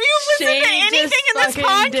 Have you listened She to anything just in this fucking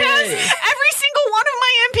podcast? did. Every single one of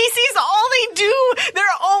my NPCs, all they do, they're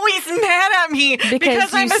always mad at me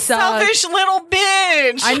because you I'm a suck. selfish little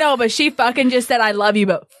bitch. I know, but she fucking just said, I love you,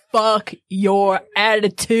 but fuck your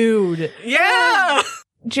attitude. Yeah.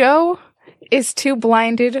 Joe is too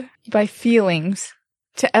blinded by feelings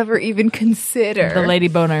to ever even consider. The lady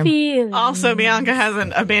boner. Also, Bianca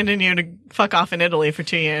hasn't abandoned you to fuck off in Italy for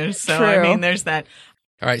 2 years. So, I True. mean, there's that.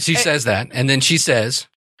 All right. She says that. And then she says,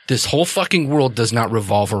 this whole fucking world does not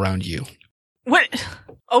revolve around you. What?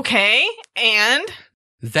 Okay. And?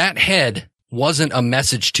 That head wasn't a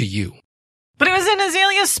message to you. But it was in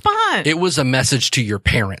Azalea's spot. It was a message to your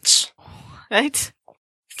parents. Right?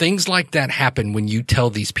 Things like that happen when you tell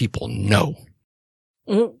these people no.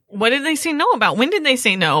 What did they say no about? When did they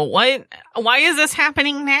say no? Why is this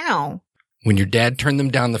happening now? When your dad turned them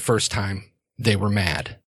down the first time, they were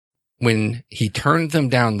mad. When he turned them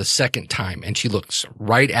down the second time and she looks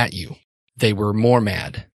right at you, they were more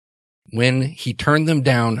mad. When he turned them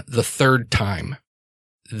down the third time,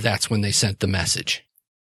 that's when they sent the message.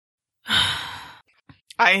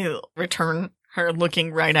 I return her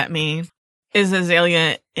looking right at me. Is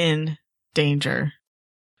Azalea in danger?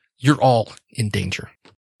 You're all in danger.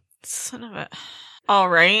 Son of a... All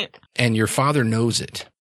right. And your father knows it.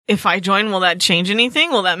 If I join, will that change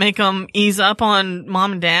anything? Will that make them ease up on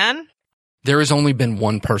mom and dad? There has only been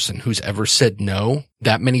one person who's ever said no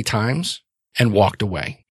that many times and walked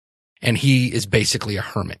away. And he is basically a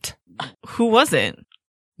hermit. Who was it?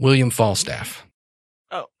 William Falstaff.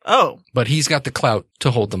 Oh. But he's got the clout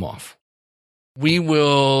to hold them off. We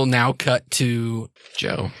will now cut to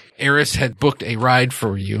Joe. Eris had booked a ride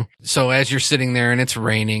for you. So as you're sitting there and it's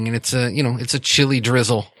raining and it's a chilly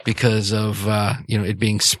drizzle because of, it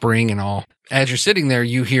being spring and all. As you're sitting there,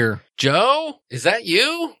 you hear, Joe, is that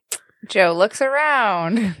you? Joe looks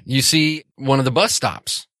around. You see one of the bus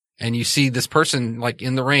stops and you see this person like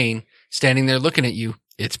in the rain standing there looking at you.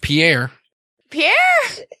 It's Pierre. Pierre?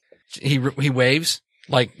 He waves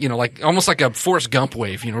like almost like a Forrest Gump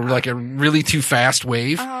wave, like a really too fast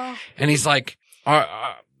wave. Oh. And he's like,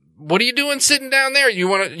 what are you doing sitting down there? You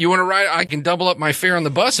want to ride? I can double up my fare on the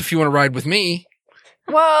bus if you want to ride with me.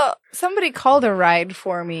 Well, somebody called a ride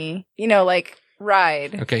for me.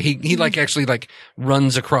 Ride. Okay. He actually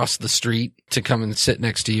runs across the street to come and sit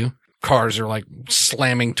next to you. Cars are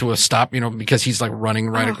slamming to a stop, because he's running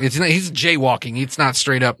right. Oh. He's jaywalking. It's not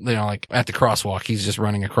straight up, at the crosswalk. He's just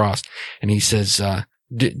running across and he says,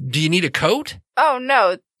 do you need a coat? Oh,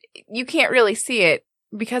 no. You can't really see it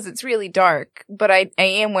because it's really dark, but I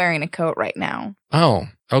am wearing a coat right now. Oh,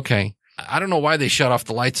 okay. I don't know why they shut off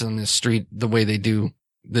the lights on this street the way they do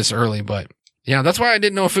this early, but yeah, that's why I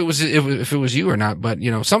didn't know if it was you or not, but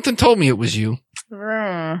something told me it was you.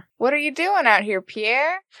 What are you doing out here,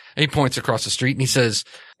 Pierre? And he points across the street and he says,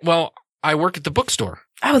 well, I work at the bookstore.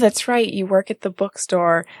 Oh, that's right. You work at the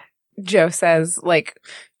bookstore. Joe says,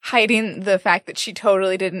 hiding the fact that she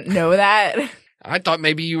totally didn't know that. I thought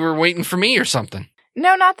maybe you were waiting for me or something.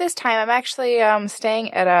 No, not this time. I'm actually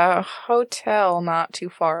staying at a hotel not too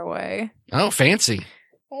far away. Oh, fancy.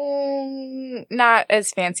 Not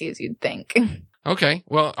as fancy as you'd think. Okay.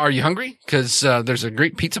 Well, are you hungry? Because there's a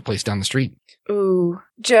great pizza place down the street. Ooh,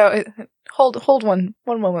 Joe, hold one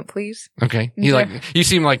moment, please. Okay. You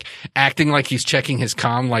seem acting like he's checking his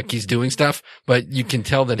comm, like he's doing stuff, but you can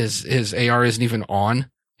tell that his AR isn't even on.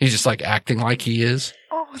 He's just acting like he is.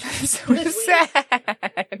 Oh, that's so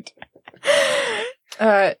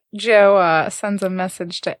sad. Joe sends a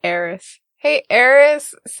message to Eris. Hey,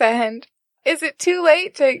 Eris, send. Is it too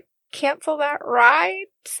late to cancel that ride?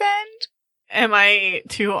 Send. Am I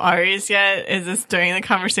to Ari's yet? Is this during the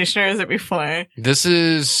conversation or is it before? This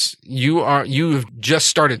is, you've just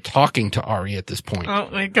started talking to Ari at this point. Oh,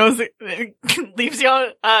 it leaves you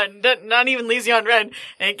on, not even leaves you on red.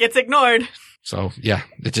 It gets ignored. So yeah,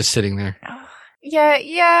 it's just sitting there.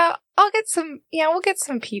 Yeah, we'll get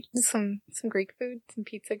some pizza, some Greek food, some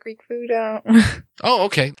pizza Greek food. Oh,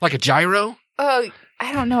 okay. Like a gyro? Oh,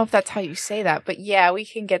 I don't know if that's how you say that, but yeah, we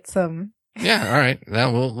can get some. Yeah, all right.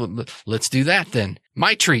 Well, let's do that then.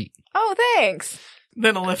 My treat. Oh, thanks.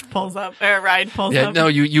 Then a lift pulls up, or a ride pulls up. No,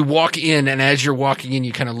 you walk in, and as you're walking in,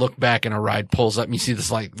 you kind of look back, and a ride pulls up, and you see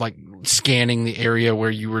this like scanning the area where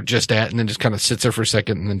you were just at, and then just kind of sits there for a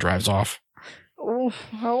second, and then drives off. Oh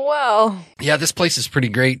well. Yeah, this place is pretty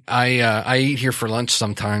great. I eat here for lunch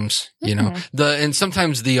sometimes, and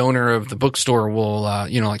sometimes the owner of the bookstore will,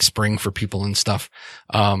 spring for people and stuff.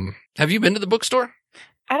 Have you been to the bookstore?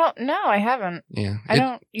 I don't know. I haven't. Yeah. I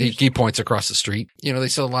don't. He points across the street. They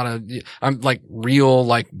sell a lot of, like real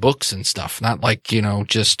like books and stuff. Not like,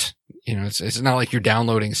 just, it's not like you're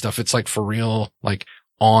downloading stuff. It's like for real, like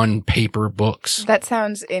on paper books. That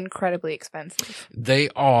sounds incredibly expensive. They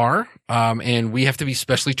are. And we have to be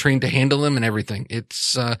specially trained to handle them and everything.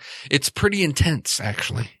 It's pretty intense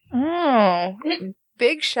actually. Oh,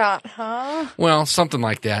 big shot, huh? Well, something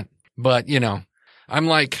like that. But, I'm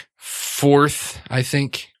like fourth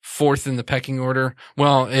in the pecking order.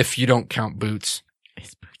 Well, if you don't count Boots.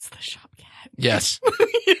 Is Boots the shop cat? Yes.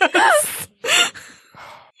 Yes.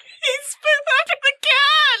 He's after the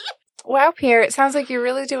cat. Wow, Pierre, it sounds like you're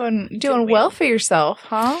really doing well for yourself,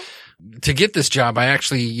 huh? To get this job, I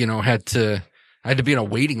actually, had to be on a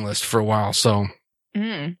waiting list for a while. So,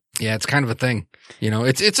 yeah, it's kind of a thing.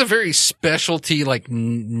 It's a very specialty, like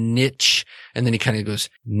niche. And then he kind of goes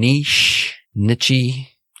niche.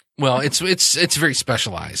 Well, it's very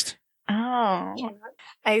specialized. Oh,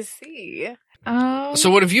 I see.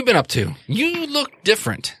 So what have you been up to? You look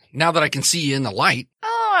different now that I can see you in the light.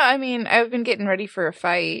 Oh, I mean, I've been getting ready for a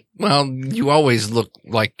fight. Well, you always look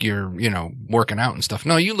like you're, working out and stuff.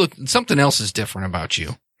 No, something else is different about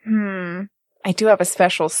you. I do have a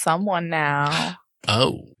special someone now.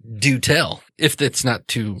 Oh, do tell. If that's not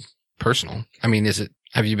too personal. I mean,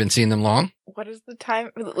 have you been seeing them long? What is the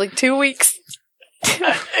time? Like 2 weeks?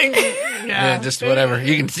 Yeah, just whatever.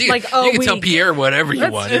 You can see Like it. a You can tell week. Pierre whatever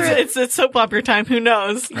you want. It's soap opera time. Who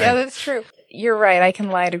knows? Yeah, that's true. You're right. I can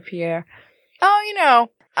lie to Pierre. Oh,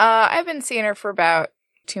 I've been seeing her for about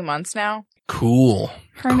 2 months now. Cool.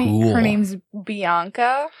 Her name's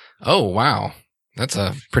Bianca. Oh, wow. That's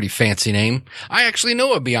a pretty fancy name. I actually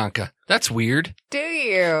know a Bianca. That's weird. Do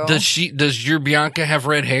you? Does your Bianca have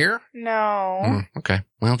red hair? No. Okay.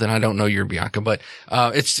 Well, then I don't know your Bianca, but,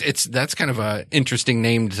 that's kind of a interesting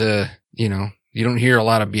name to, you don't hear a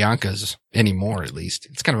lot of Biancas anymore, at least.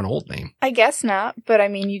 It's kind of an old name. I guess not, but I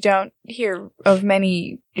mean, you don't hear of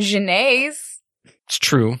many Genets. It's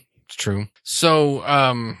true.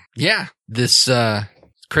 So, yeah, this,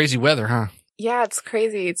 crazy weather, huh? Yeah, it's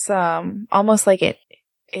crazy. It's almost like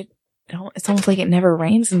it's almost like it never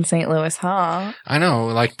rains in St. Louis, huh? I know,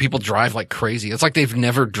 like people drive like crazy. It's like they've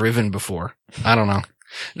never driven before. I don't know.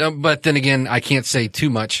 No, but then again, I can't say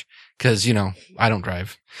too much because, I don't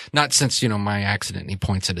drive. Not since, my accident. And he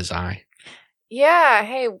points at his eye. Yeah.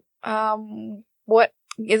 Hey, what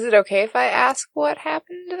is it okay if I ask what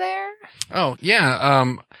happened there? Oh, yeah.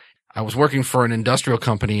 I was working for an industrial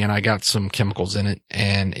company and I got some chemicals in it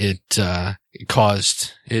and it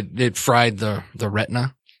fried the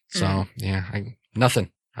retina. So yeah,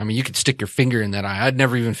 nothing. I mean, you could stick your finger in that eye. I'd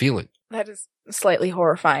never even feel it. That is slightly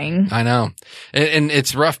horrifying. I know. And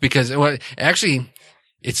it's rough because actually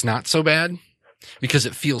it's not so bad because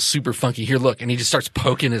it feels super funky. Here, look. And he just starts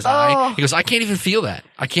poking his eye. He goes, I can't even feel that.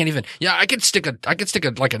 I can't even. Yeah, I could stick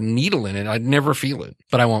like a needle in it. I'd never feel it,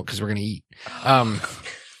 but I won't because we're going to eat.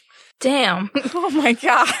 Damn. Oh my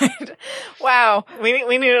God. Wow. We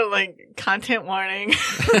need a content warning.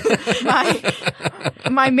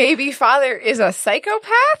 My maybe father is a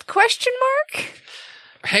psychopath? Question mark?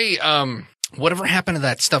 Hey, whatever happened to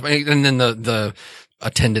that stuff? And then the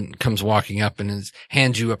attendant comes walking up and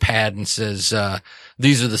hands you a pad and says,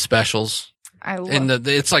 these are the specials.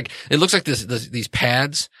 It's like, it looks like these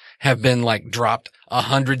pads have been dropped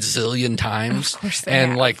 100 zillion times. Of course they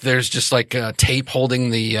and have. there's just tape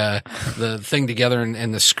holding the thing together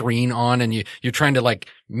and the screen on and you're trying to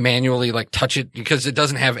manually touch it because it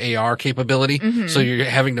doesn't have AR capability. Mm-hmm. So you're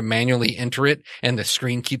having to manually enter it and the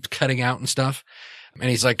screen keeps cutting out and stuff. And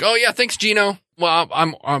he's like, oh yeah, thanks Gino. Well,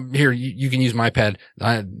 I'm here. You can use my pad.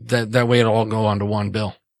 That way it'll all go onto one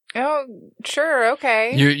bill. Oh, sure.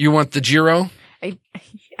 Okay. You want the gyro?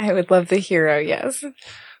 I would love the hero. Yes.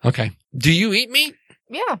 Okay. Do you eat meat?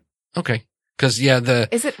 Yeah. Okay. Cause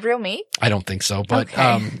is it real meat? I don't think so, but,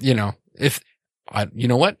 Okay. you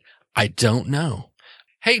know what? I don't know.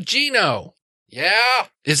 Hey, Gino. Yeah.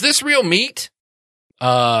 Is this real meat?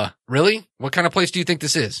 Really? What kind of place do you think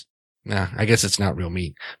this is? Nah, I guess it's not real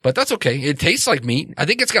meat, but that's okay. It tastes like meat. I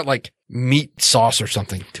think it's got meat sauce or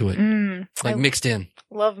something to it, I mixed in,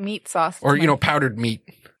 love meat sauce. or powdered meat.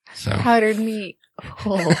 So Powdered meat.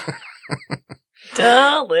 Oh,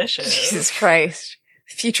 Delicious. Jesus Christ.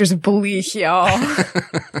 The future's bleak, y'all.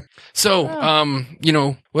 So,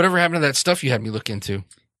 whatever happened to that stuff you had me look into?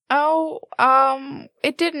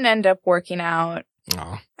 It didn't end up working out.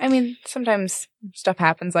 Oh, I mean, sometimes stuff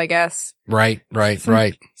happens, I guess. right.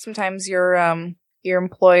 Sometimes your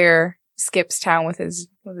employer skips town with his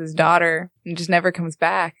daughter and just never comes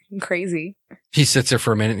back. Crazy. He sits there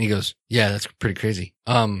for a minute and he goes, yeah, that's pretty crazy.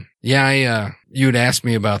 You had asked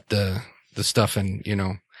me about the stuff and,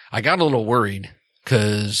 I got a little worried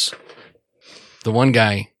because the one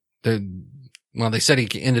guy, they said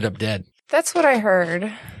he ended up dead. That's what I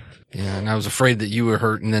heard. Yeah. And I was afraid that you were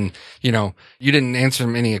hurt. And then, you didn't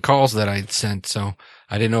answer any calls that I'd sent. So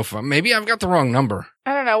I didn't know if maybe I've got the wrong number.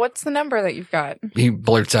 I don't know. What's the number that you've got? He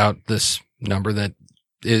blurts out this number that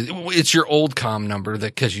it's your old comm number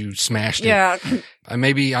that because you smashed it. Yeah.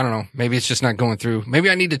 Maybe, I don't know. Maybe it's just not going through.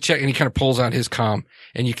 Maybe I need to check. And he kind of pulls out his comm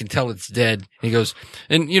and you can tell it's dead. And he goes,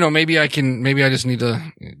 and maybe I just need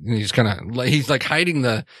to, and he's kind of, he's like hiding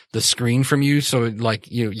the screen from you. So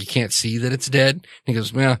you can't see that it's dead. And he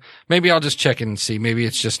goes, well, maybe I'll just check it and see. Maybe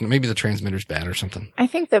the transmitter's bad or something. I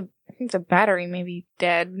think the battery may be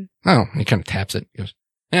dead. Oh, he kind of taps it. He goes,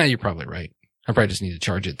 yeah, you're probably right. I probably just need to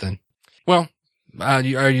charge it then. Well, are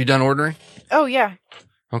you done ordering? Oh, yeah.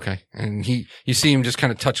 Okay. And you see him just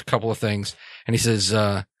kind of touch a couple of things and he says,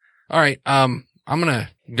 all right, I'm going to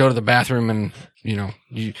go to the bathroom and, you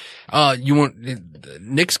want,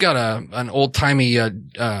 Nick's got an old timey,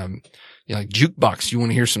 jukebox. You want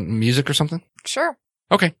to hear some music or something? Sure.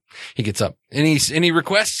 Okay. He gets up. Any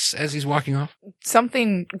requests as he's walking off?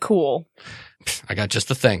 Something cool. I got just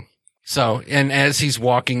the thing. So, and as he's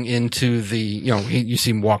walking into you see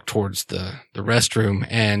him walk towards the restroom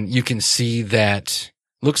and you can see that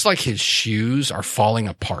looks like his shoes are falling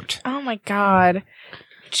apart. Oh my God.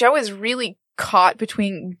 Joe is really caught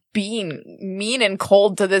between being mean and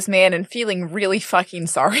cold to this man and feeling really fucking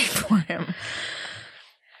sorry for him.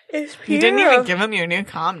 You didn't even give him your new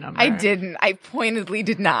comm number. I didn't. I pointedly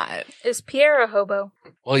did not. Is Pierre a hobo?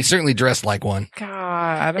 Well, he's certainly dressed like one.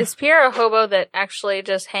 God. Is Pierre a hobo that actually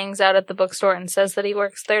just hangs out at the bookstore and says that he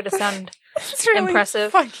works there to sound It's really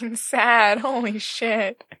impressive? Fucking sad. Holy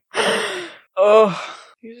shit. Oh.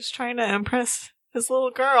 He's just trying to impress his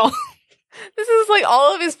little girl. This is like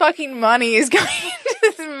all of his fucking money is going into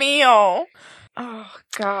this meal. Oh,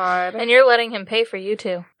 God. And you're letting him pay for you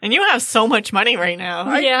too. And you have so much money right now.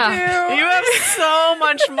 I do. You have so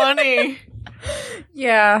much money.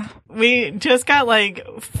 Yeah. We just got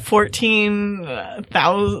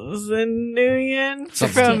 14,000 new yen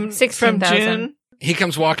from 16,000. June. He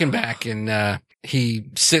comes walking back and he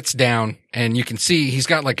sits down and you can see he's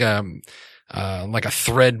got like a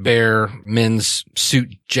threadbare men's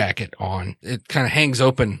suit jacket on. It kind of hangs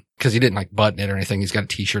open because he didn't button it or anything. He's got a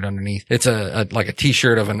t-shirt underneath. It's a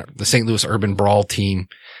t-shirt of the St. Louis Urban Brawl team.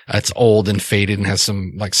 It's old and faded and has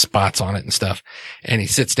some spots on it and stuff. And he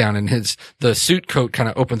sits down and the suit coat kind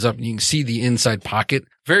of opens up and you can see the inside pocket,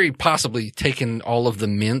 very possibly taken all of the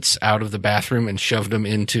mints out of the bathroom and shoved them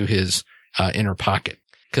into his inner pocket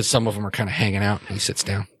because some of them are kind of hanging out. And he sits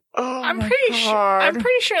down. Oh, I'm pretty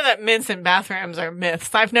sure that mints in bathrooms are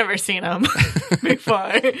myths. I've never seen them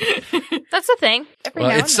before. That's a thing.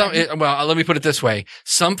 Let me put it this way.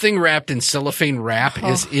 Something wrapped in cellophane wrap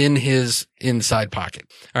is in his inside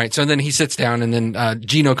pocket. All right. So then he sits down and then,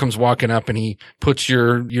 Gino comes walking up and he puts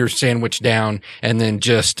your sandwich down and then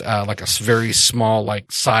just, a very small,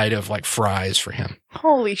 side of fries for him.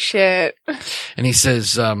 Holy shit. And he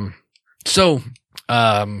says,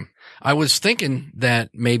 I was thinking that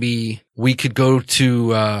maybe we could go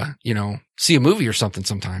to, see a movie or something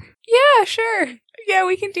sometime. Yeah, sure. Yeah,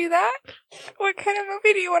 we can do that. What kind of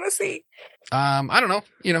movie do you want to see? I don't know.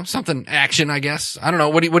 Something action, I guess. I don't know.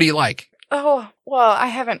 What do you like? Oh, well, I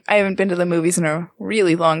haven't been to the movies in a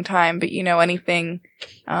really long time, but anything,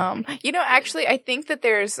 actually, I think that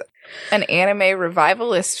there's an anime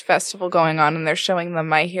revivalist festival going on and they're showing the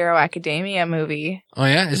My Hero Academia movie. Oh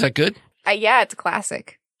yeah? Is that good? Yeah, it's a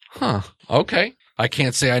classic. Huh. Okay. I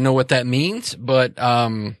can't say I know what that means, but,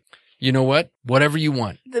 you know what? Whatever you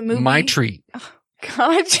want. The movie. My treat. Oh,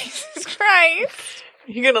 God, Jesus Christ.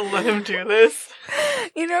 You gonna let him do this?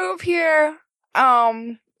 Pierre,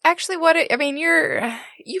 actually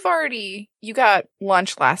you got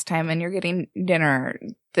lunch last time and you're getting dinner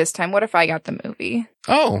this time. What if I got the movie?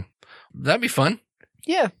 Oh, that'd be fun.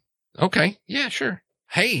 Yeah. Okay. Yeah, sure.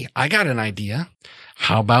 Hey, I got an idea.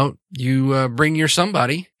 How about you bring your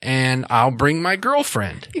somebody and I'll bring my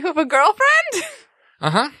girlfriend? You have a girlfriend?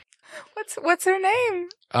 Uh-huh. What's her name?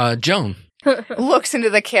 Joan. Looks into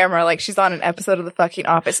the camera like she's on an episode of The fucking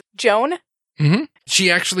Office. Joan? Mm-hmm.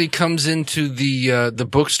 She actually comes into the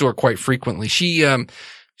bookstore quite frequently. She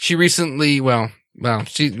recently, I'm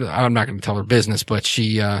not going to tell her business, but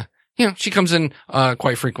she comes in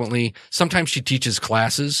quite frequently. Sometimes she teaches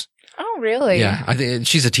classes. Oh, really? Yeah, I think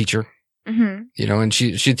she's a teacher. Mm-hmm. And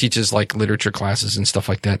she teaches literature classes and stuff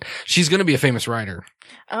like that. She's going to be a famous writer.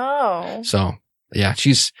 Oh. So yeah,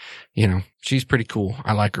 she's pretty cool.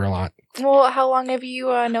 I like her a lot. Well, how long have you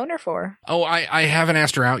known her for? Oh, I haven't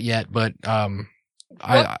asked her out yet, but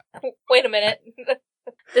Wait a minute.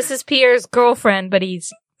 This is Pierre's girlfriend, but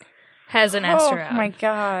he's hasn't asked her out. Oh my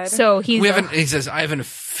god. So he says, I haven't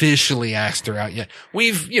officially asked her out yet.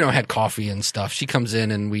 We've, had coffee and stuff. She comes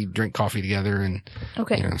in and we drink coffee together and,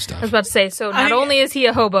 okay. Stuff. I was about to say, so not only is he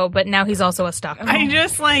a hobo, but now he's also a stalker. I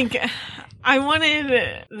just I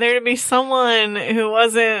wanted there to be someone who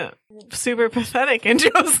wasn't super pathetic in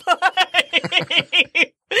Joe's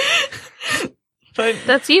life. But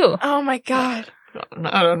that's you. Oh my god.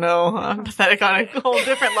 I don't know. I'm pathetic on a whole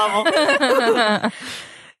different level.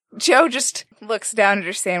 Joe just looks down at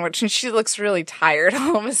her sandwich and she looks really tired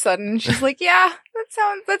all of a sudden. She's like, "Yeah,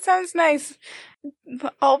 that sounds nice.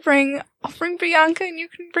 I'll bring Bianca and you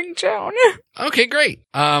can bring Joan." Okay, great.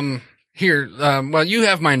 Here, well, you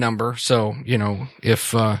have my number, so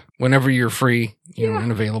if whenever you're free,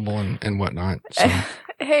 and available and whatnot. So.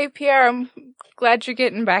 Hey, Pierre, I'm glad you're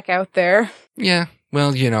getting back out there. Yeah,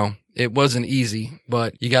 well, it wasn't easy,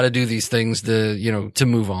 but you got to do these things to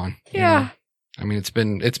move on. Yeah. I mean, it's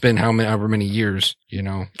been however many years,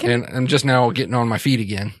 and I'm just now getting on my feet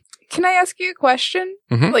again. Can I ask you a question?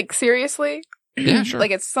 Mm-hmm. Like, seriously? Yeah, sure.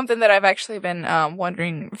 Like, it's something that I've actually been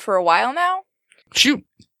wondering for a while now. Shoot.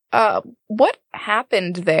 What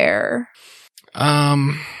happened there?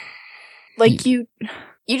 Like you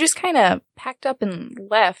just kind of packed up and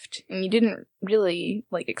left, and you didn't really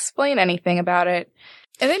explain anything about it.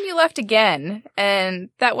 And then you left again, and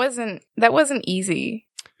that wasn't easy.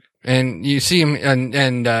 And you see him,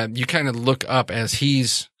 and you kind of look up as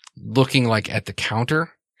he's looking at the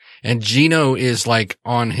counter, and Gino is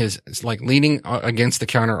on his leaning against the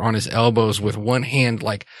counter on his elbows with one hand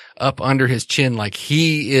up under his chin,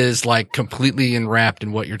 he is completely enwrapped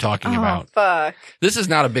in what you're talking about. Fuck. This is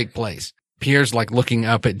not a big place. Pierre's looking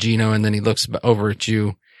up at Gino, and then he looks over at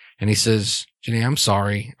you, and he says, "Ginny, I'm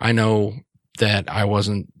sorry. I know that I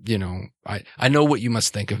wasn't, I know what you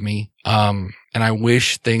must think of me. And I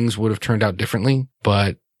wish things would have turned out differently,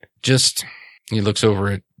 but he looks over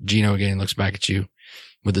at Gino again and looks back at you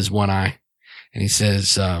with his one eye. And he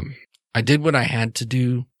says, I did what I had to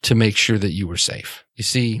do to make sure that you were safe. You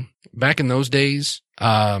see, back in those days,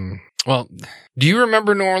 well, do you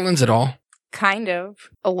remember New Orleans at all? Kind of.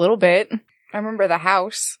 A little bit. I remember the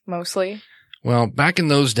house, mostly. Well, back in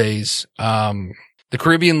those days, the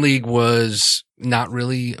Caribbean League was not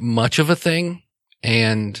really much of a thing,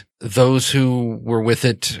 and those who were with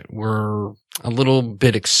it were a little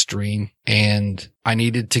bit extreme, and I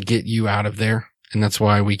needed to get you out of there, and that's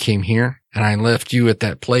why we came here. And I left you at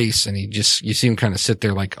that place, and you see him kind of sit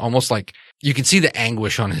there almost you can see the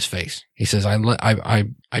anguish on his face. He says,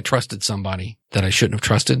 I trusted somebody that I shouldn't have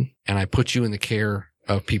trusted, and I put you in the care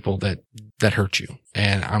of people that hurt you,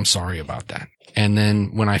 and I'm sorry about that. And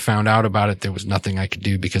then when I found out about it, there was nothing I could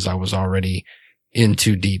do because I was already in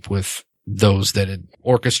too deep with those that had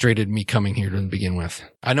orchestrated me coming here to begin with.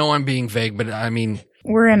 I know I'm being vague, but I mean...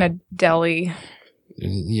 We're in a deli.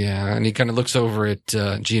 Yeah, and he kind of looks over at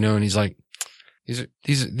Gino, and he's like,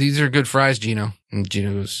 these are good fries, Gino. And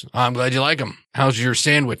Gino goes, I'm glad you like them. How's your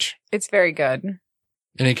sandwich? It's very good.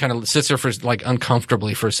 And he kind of sits there for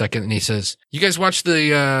uncomfortably for a second, and he says, "You guys watch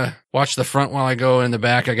the front while I go in the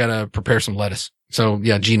back. I gotta prepare some lettuce." So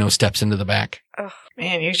yeah, Gino steps into the back. Oh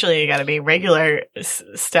man, usually you gotta be regular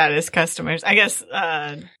status customers. I guess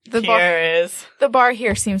Pierre is. The bar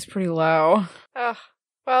here seems pretty low.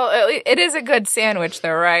 Well, it is a good sandwich,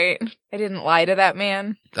 though, right? I didn't lie to that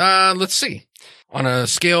man. Let's see. On a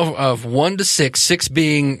scale of 1 to 6, 6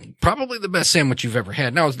 being probably the best sandwich you've ever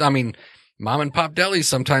had. Now, I mean, mom and pop delis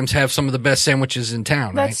sometimes have some of the best sandwiches in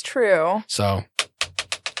town, right? That's true. So,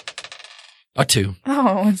 a 2.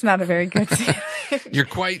 Oh, it's not a very good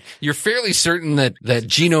sandwich. You're fairly certain that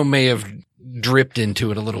Gino may have dripped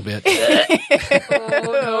into it a little bit. Oh,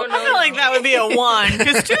 no. I feel like that would be a 1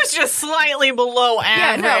 because 2 is just slightly below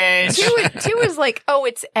average. Yeah, no. 2 is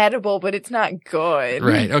it's edible, but it's not good.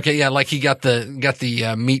 Right. Okay. Yeah. He got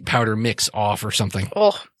the meat powder mix off or something.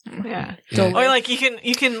 Oh. Yeah. Or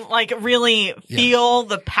you can really feel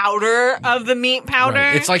the powder of the meat powder.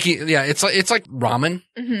 Right. It's like ramen,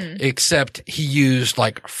 except he used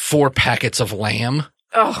 4 packets of lamb.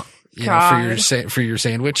 Oh. For your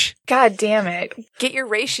sandwich. God damn it. Get your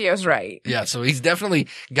ratios right. Yeah, so he's definitely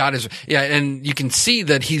got and you can see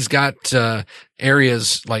that he's got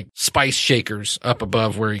areas like spice shakers up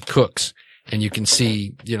above where he cooks, and you can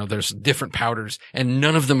see, there's different powders, and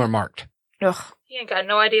none of them are marked. Ugh. He ain't got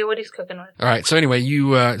no idea what he's cooking with. All right, so anyway,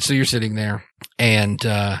 so you're sitting there, and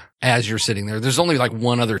as you're sitting there, there's only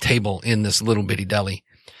one other table in this little bitty deli.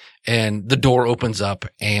 And the door opens up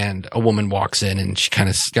and a woman walks in and she kind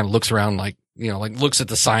of looks around like, like looks at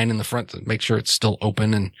the sign in the front to make sure it's still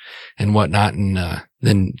open and whatnot. And,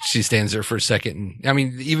 then she stands there for a second. And I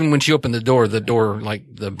mean, even when she opened the door, like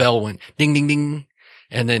the bell went ding, ding, ding.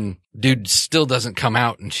 And then dude still doesn't come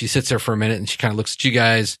out. And she sits there for a minute and she kind of looks at you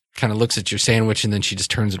guys, kind of looks at your sandwich, and then she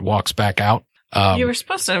just turns and walks back out. You were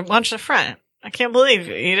supposed to watch the front. I can't believe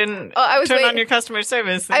you didn't turn on your customer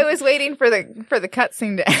service. I was waiting for the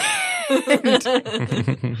cutscene to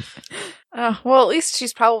end. Well, at least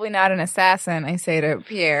she's probably not an assassin, I say to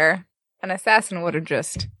Pierre. An assassin would have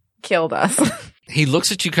just killed us. He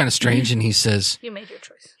looks at you kind of strange and he says, You made your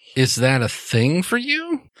choice. Is that a thing for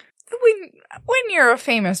you? When you're a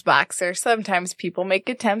famous boxer, sometimes people make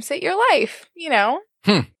attempts at your life,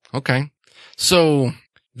 Okay. So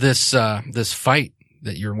this fight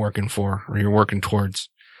that you're working for or you're working towards,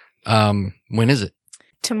 when is it?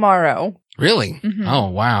 Tomorrow. Really? Mhm. Oh,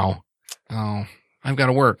 wow. Oh, I've got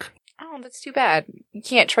to work. Oh, that's too bad. You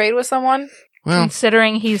can't trade with someone? Well,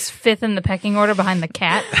 Considering he's 5th in the pecking order behind the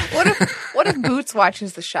cat. What if Boots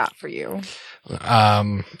watches the shop for you?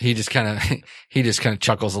 he just kind of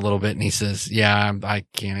chuckles a little bit and he says, yeah, I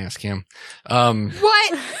can't ask him.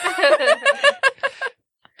 What?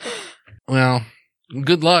 Well,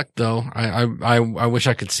 good luck though. I wish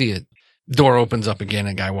I could see it. Door opens up again.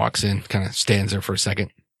 A guy walks in, kind of stands there for a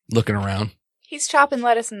second, looking around. He's chopping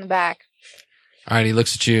lettuce in the back. All right. He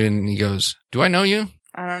looks at you and he goes, do I know you?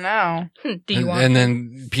 I don't know. Do you want? And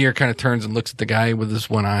then Pierre kind of turns and looks at the guy with his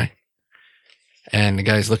one eye. And the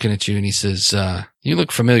guy's looking at you and he says, you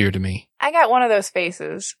look familiar to me. I got one of those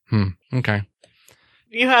faces. Okay.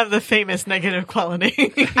 You have the famous negative quality.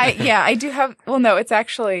 I do have, well, no, it's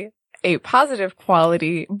actually a positive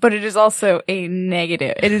quality, but it is also a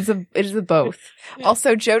negative. It is a both.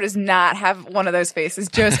 Also, Joe does not have one of those faces.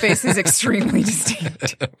 Joe's face is extremely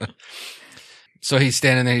distinct. So he's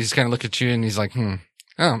standing there. He just kind of looks at you and he's like,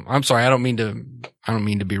 Oh, I'm sorry. I don't mean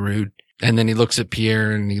to be rude. And then he looks at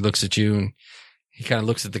Pierre and he looks at you and he kind of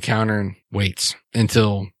looks at the counter and waits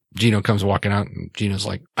until Gino comes walking out. And Gino's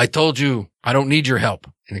like, I told you I don't need your help.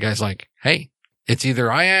 And the guy's like, hey, it's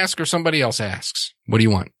either I ask or somebody else asks. What do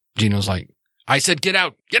you want? Gino's like, I said, get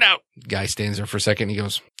out, get out. The guy stands there for a second. And he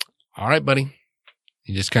goes, all right, buddy.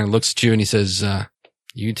 He just kind of looks at you and he says,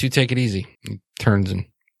 you two take it easy. He turns and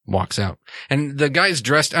walks out. And the guy's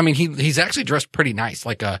dressed, I mean, he's actually dressed pretty nice,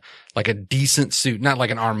 like a decent suit, not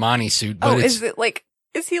like an Armani suit, but is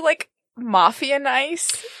he like mafia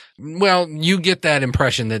nice? Well, you get that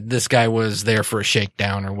impression that this guy was there for a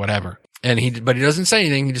shakedown or whatever. But he doesn't say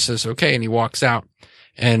anything. He just says, okay. And he walks out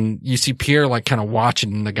and you see Pierre like kind of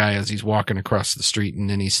watching the guy as he's walking across the street. And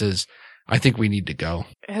then he says, I think we need to go.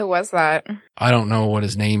 Who was that? I don't know what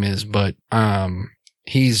his name is, but,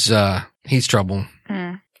 he's trouble.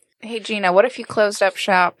 Hey, Gina, what if you closed up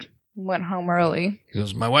shop and went home early? He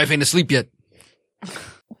goes, my wife ain't asleep yet.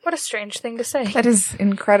 What a strange thing to say. That is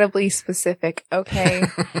incredibly specific. Okay.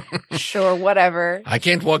 Sure, whatever. I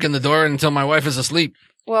can't walk in the door until my wife is asleep.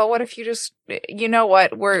 Well, what if you just, you know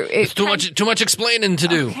what, it's too much explaining to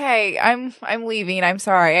do. Okay, I'm leaving. I'm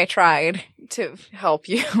sorry. I tried to help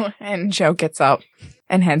you. And Joe gets up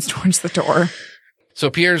and heads towards the door.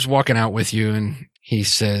 So Pierre's walking out with you and he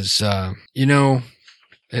says,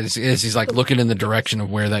 as he's like looking in the direction of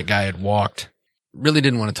where that guy had walked, really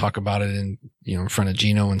didn't want to talk about it in front of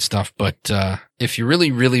Gino and stuff. But, if you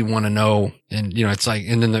really, really want to know, and, it's like,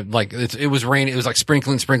 and then it was raining, it was like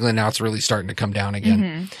sprinkling. Now it's really starting to come down again.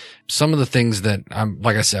 Mm-hmm. Some of the things that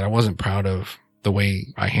like I said, I wasn't proud of the way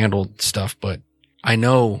I handled stuff, but I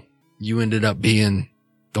know you ended up being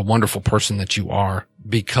the wonderful person that you are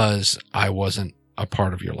because I wasn't a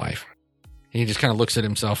part of your life. And he just kind of looks at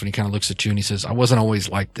himself and he kind of looks at you and he says, I wasn't always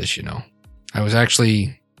like this, I was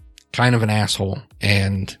actually kind of an asshole.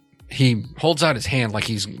 And he holds out his hand like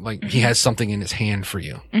he has something in his hand for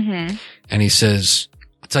you. Mm-hmm. And he says,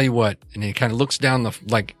 I'll tell you what. And he kind of looks down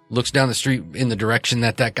the street in the direction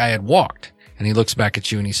that guy had walked. And he looks back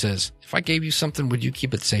at you and he says, if I gave you something, would you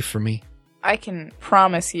keep it safe for me? I can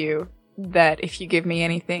promise you that if you give me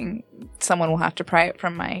anything, someone will have to pry it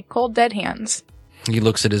from my cold, dead hands. He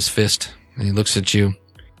looks at his fist. And he looks at you,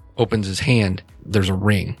 opens his hand. There's a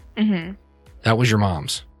ring. Mm-hmm. That was your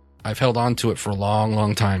mom's. I've held on to it for a long,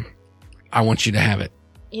 long time. I want you to have it.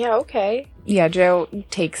 Yeah, okay. Yeah, Joe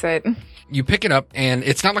takes it. You pick it up, and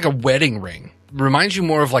it's not like a wedding ring. It reminds you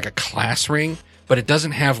more of like a class ring, but it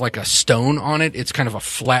doesn't have like a stone on it. It's kind of a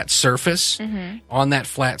flat surface. Mm-hmm. On that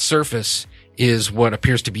flat surface is what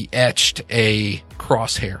appears to be etched a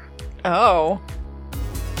crosshair. Oh.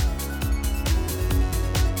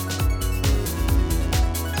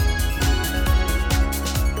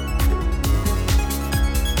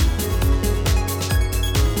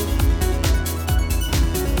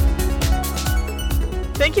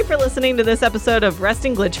 listening to this episode of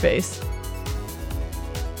Resting Glitchface.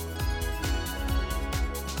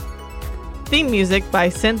 Theme music by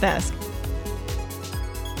Synthesk.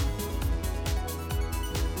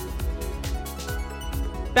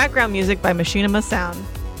 Background music by Machinima Sound.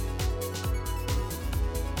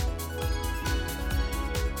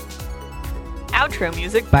 Outro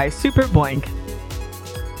music by Super Boink.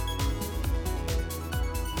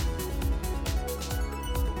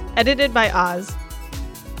 Edited by Oz.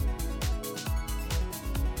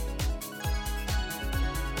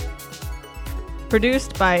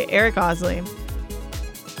 Produced by Eric Osley.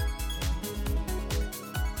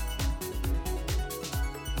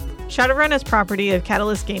 Shadowrun is property of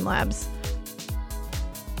Catalyst Game Labs.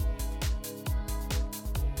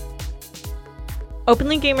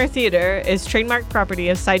 Openly Gamer Theater is trademark property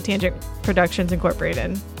of Side Tangent Productions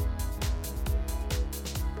Incorporated.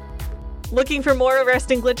 Looking for more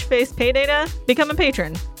Resting Glitchface pay data? Become a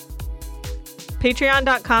patron.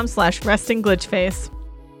 Patreon.com/restingglitchface.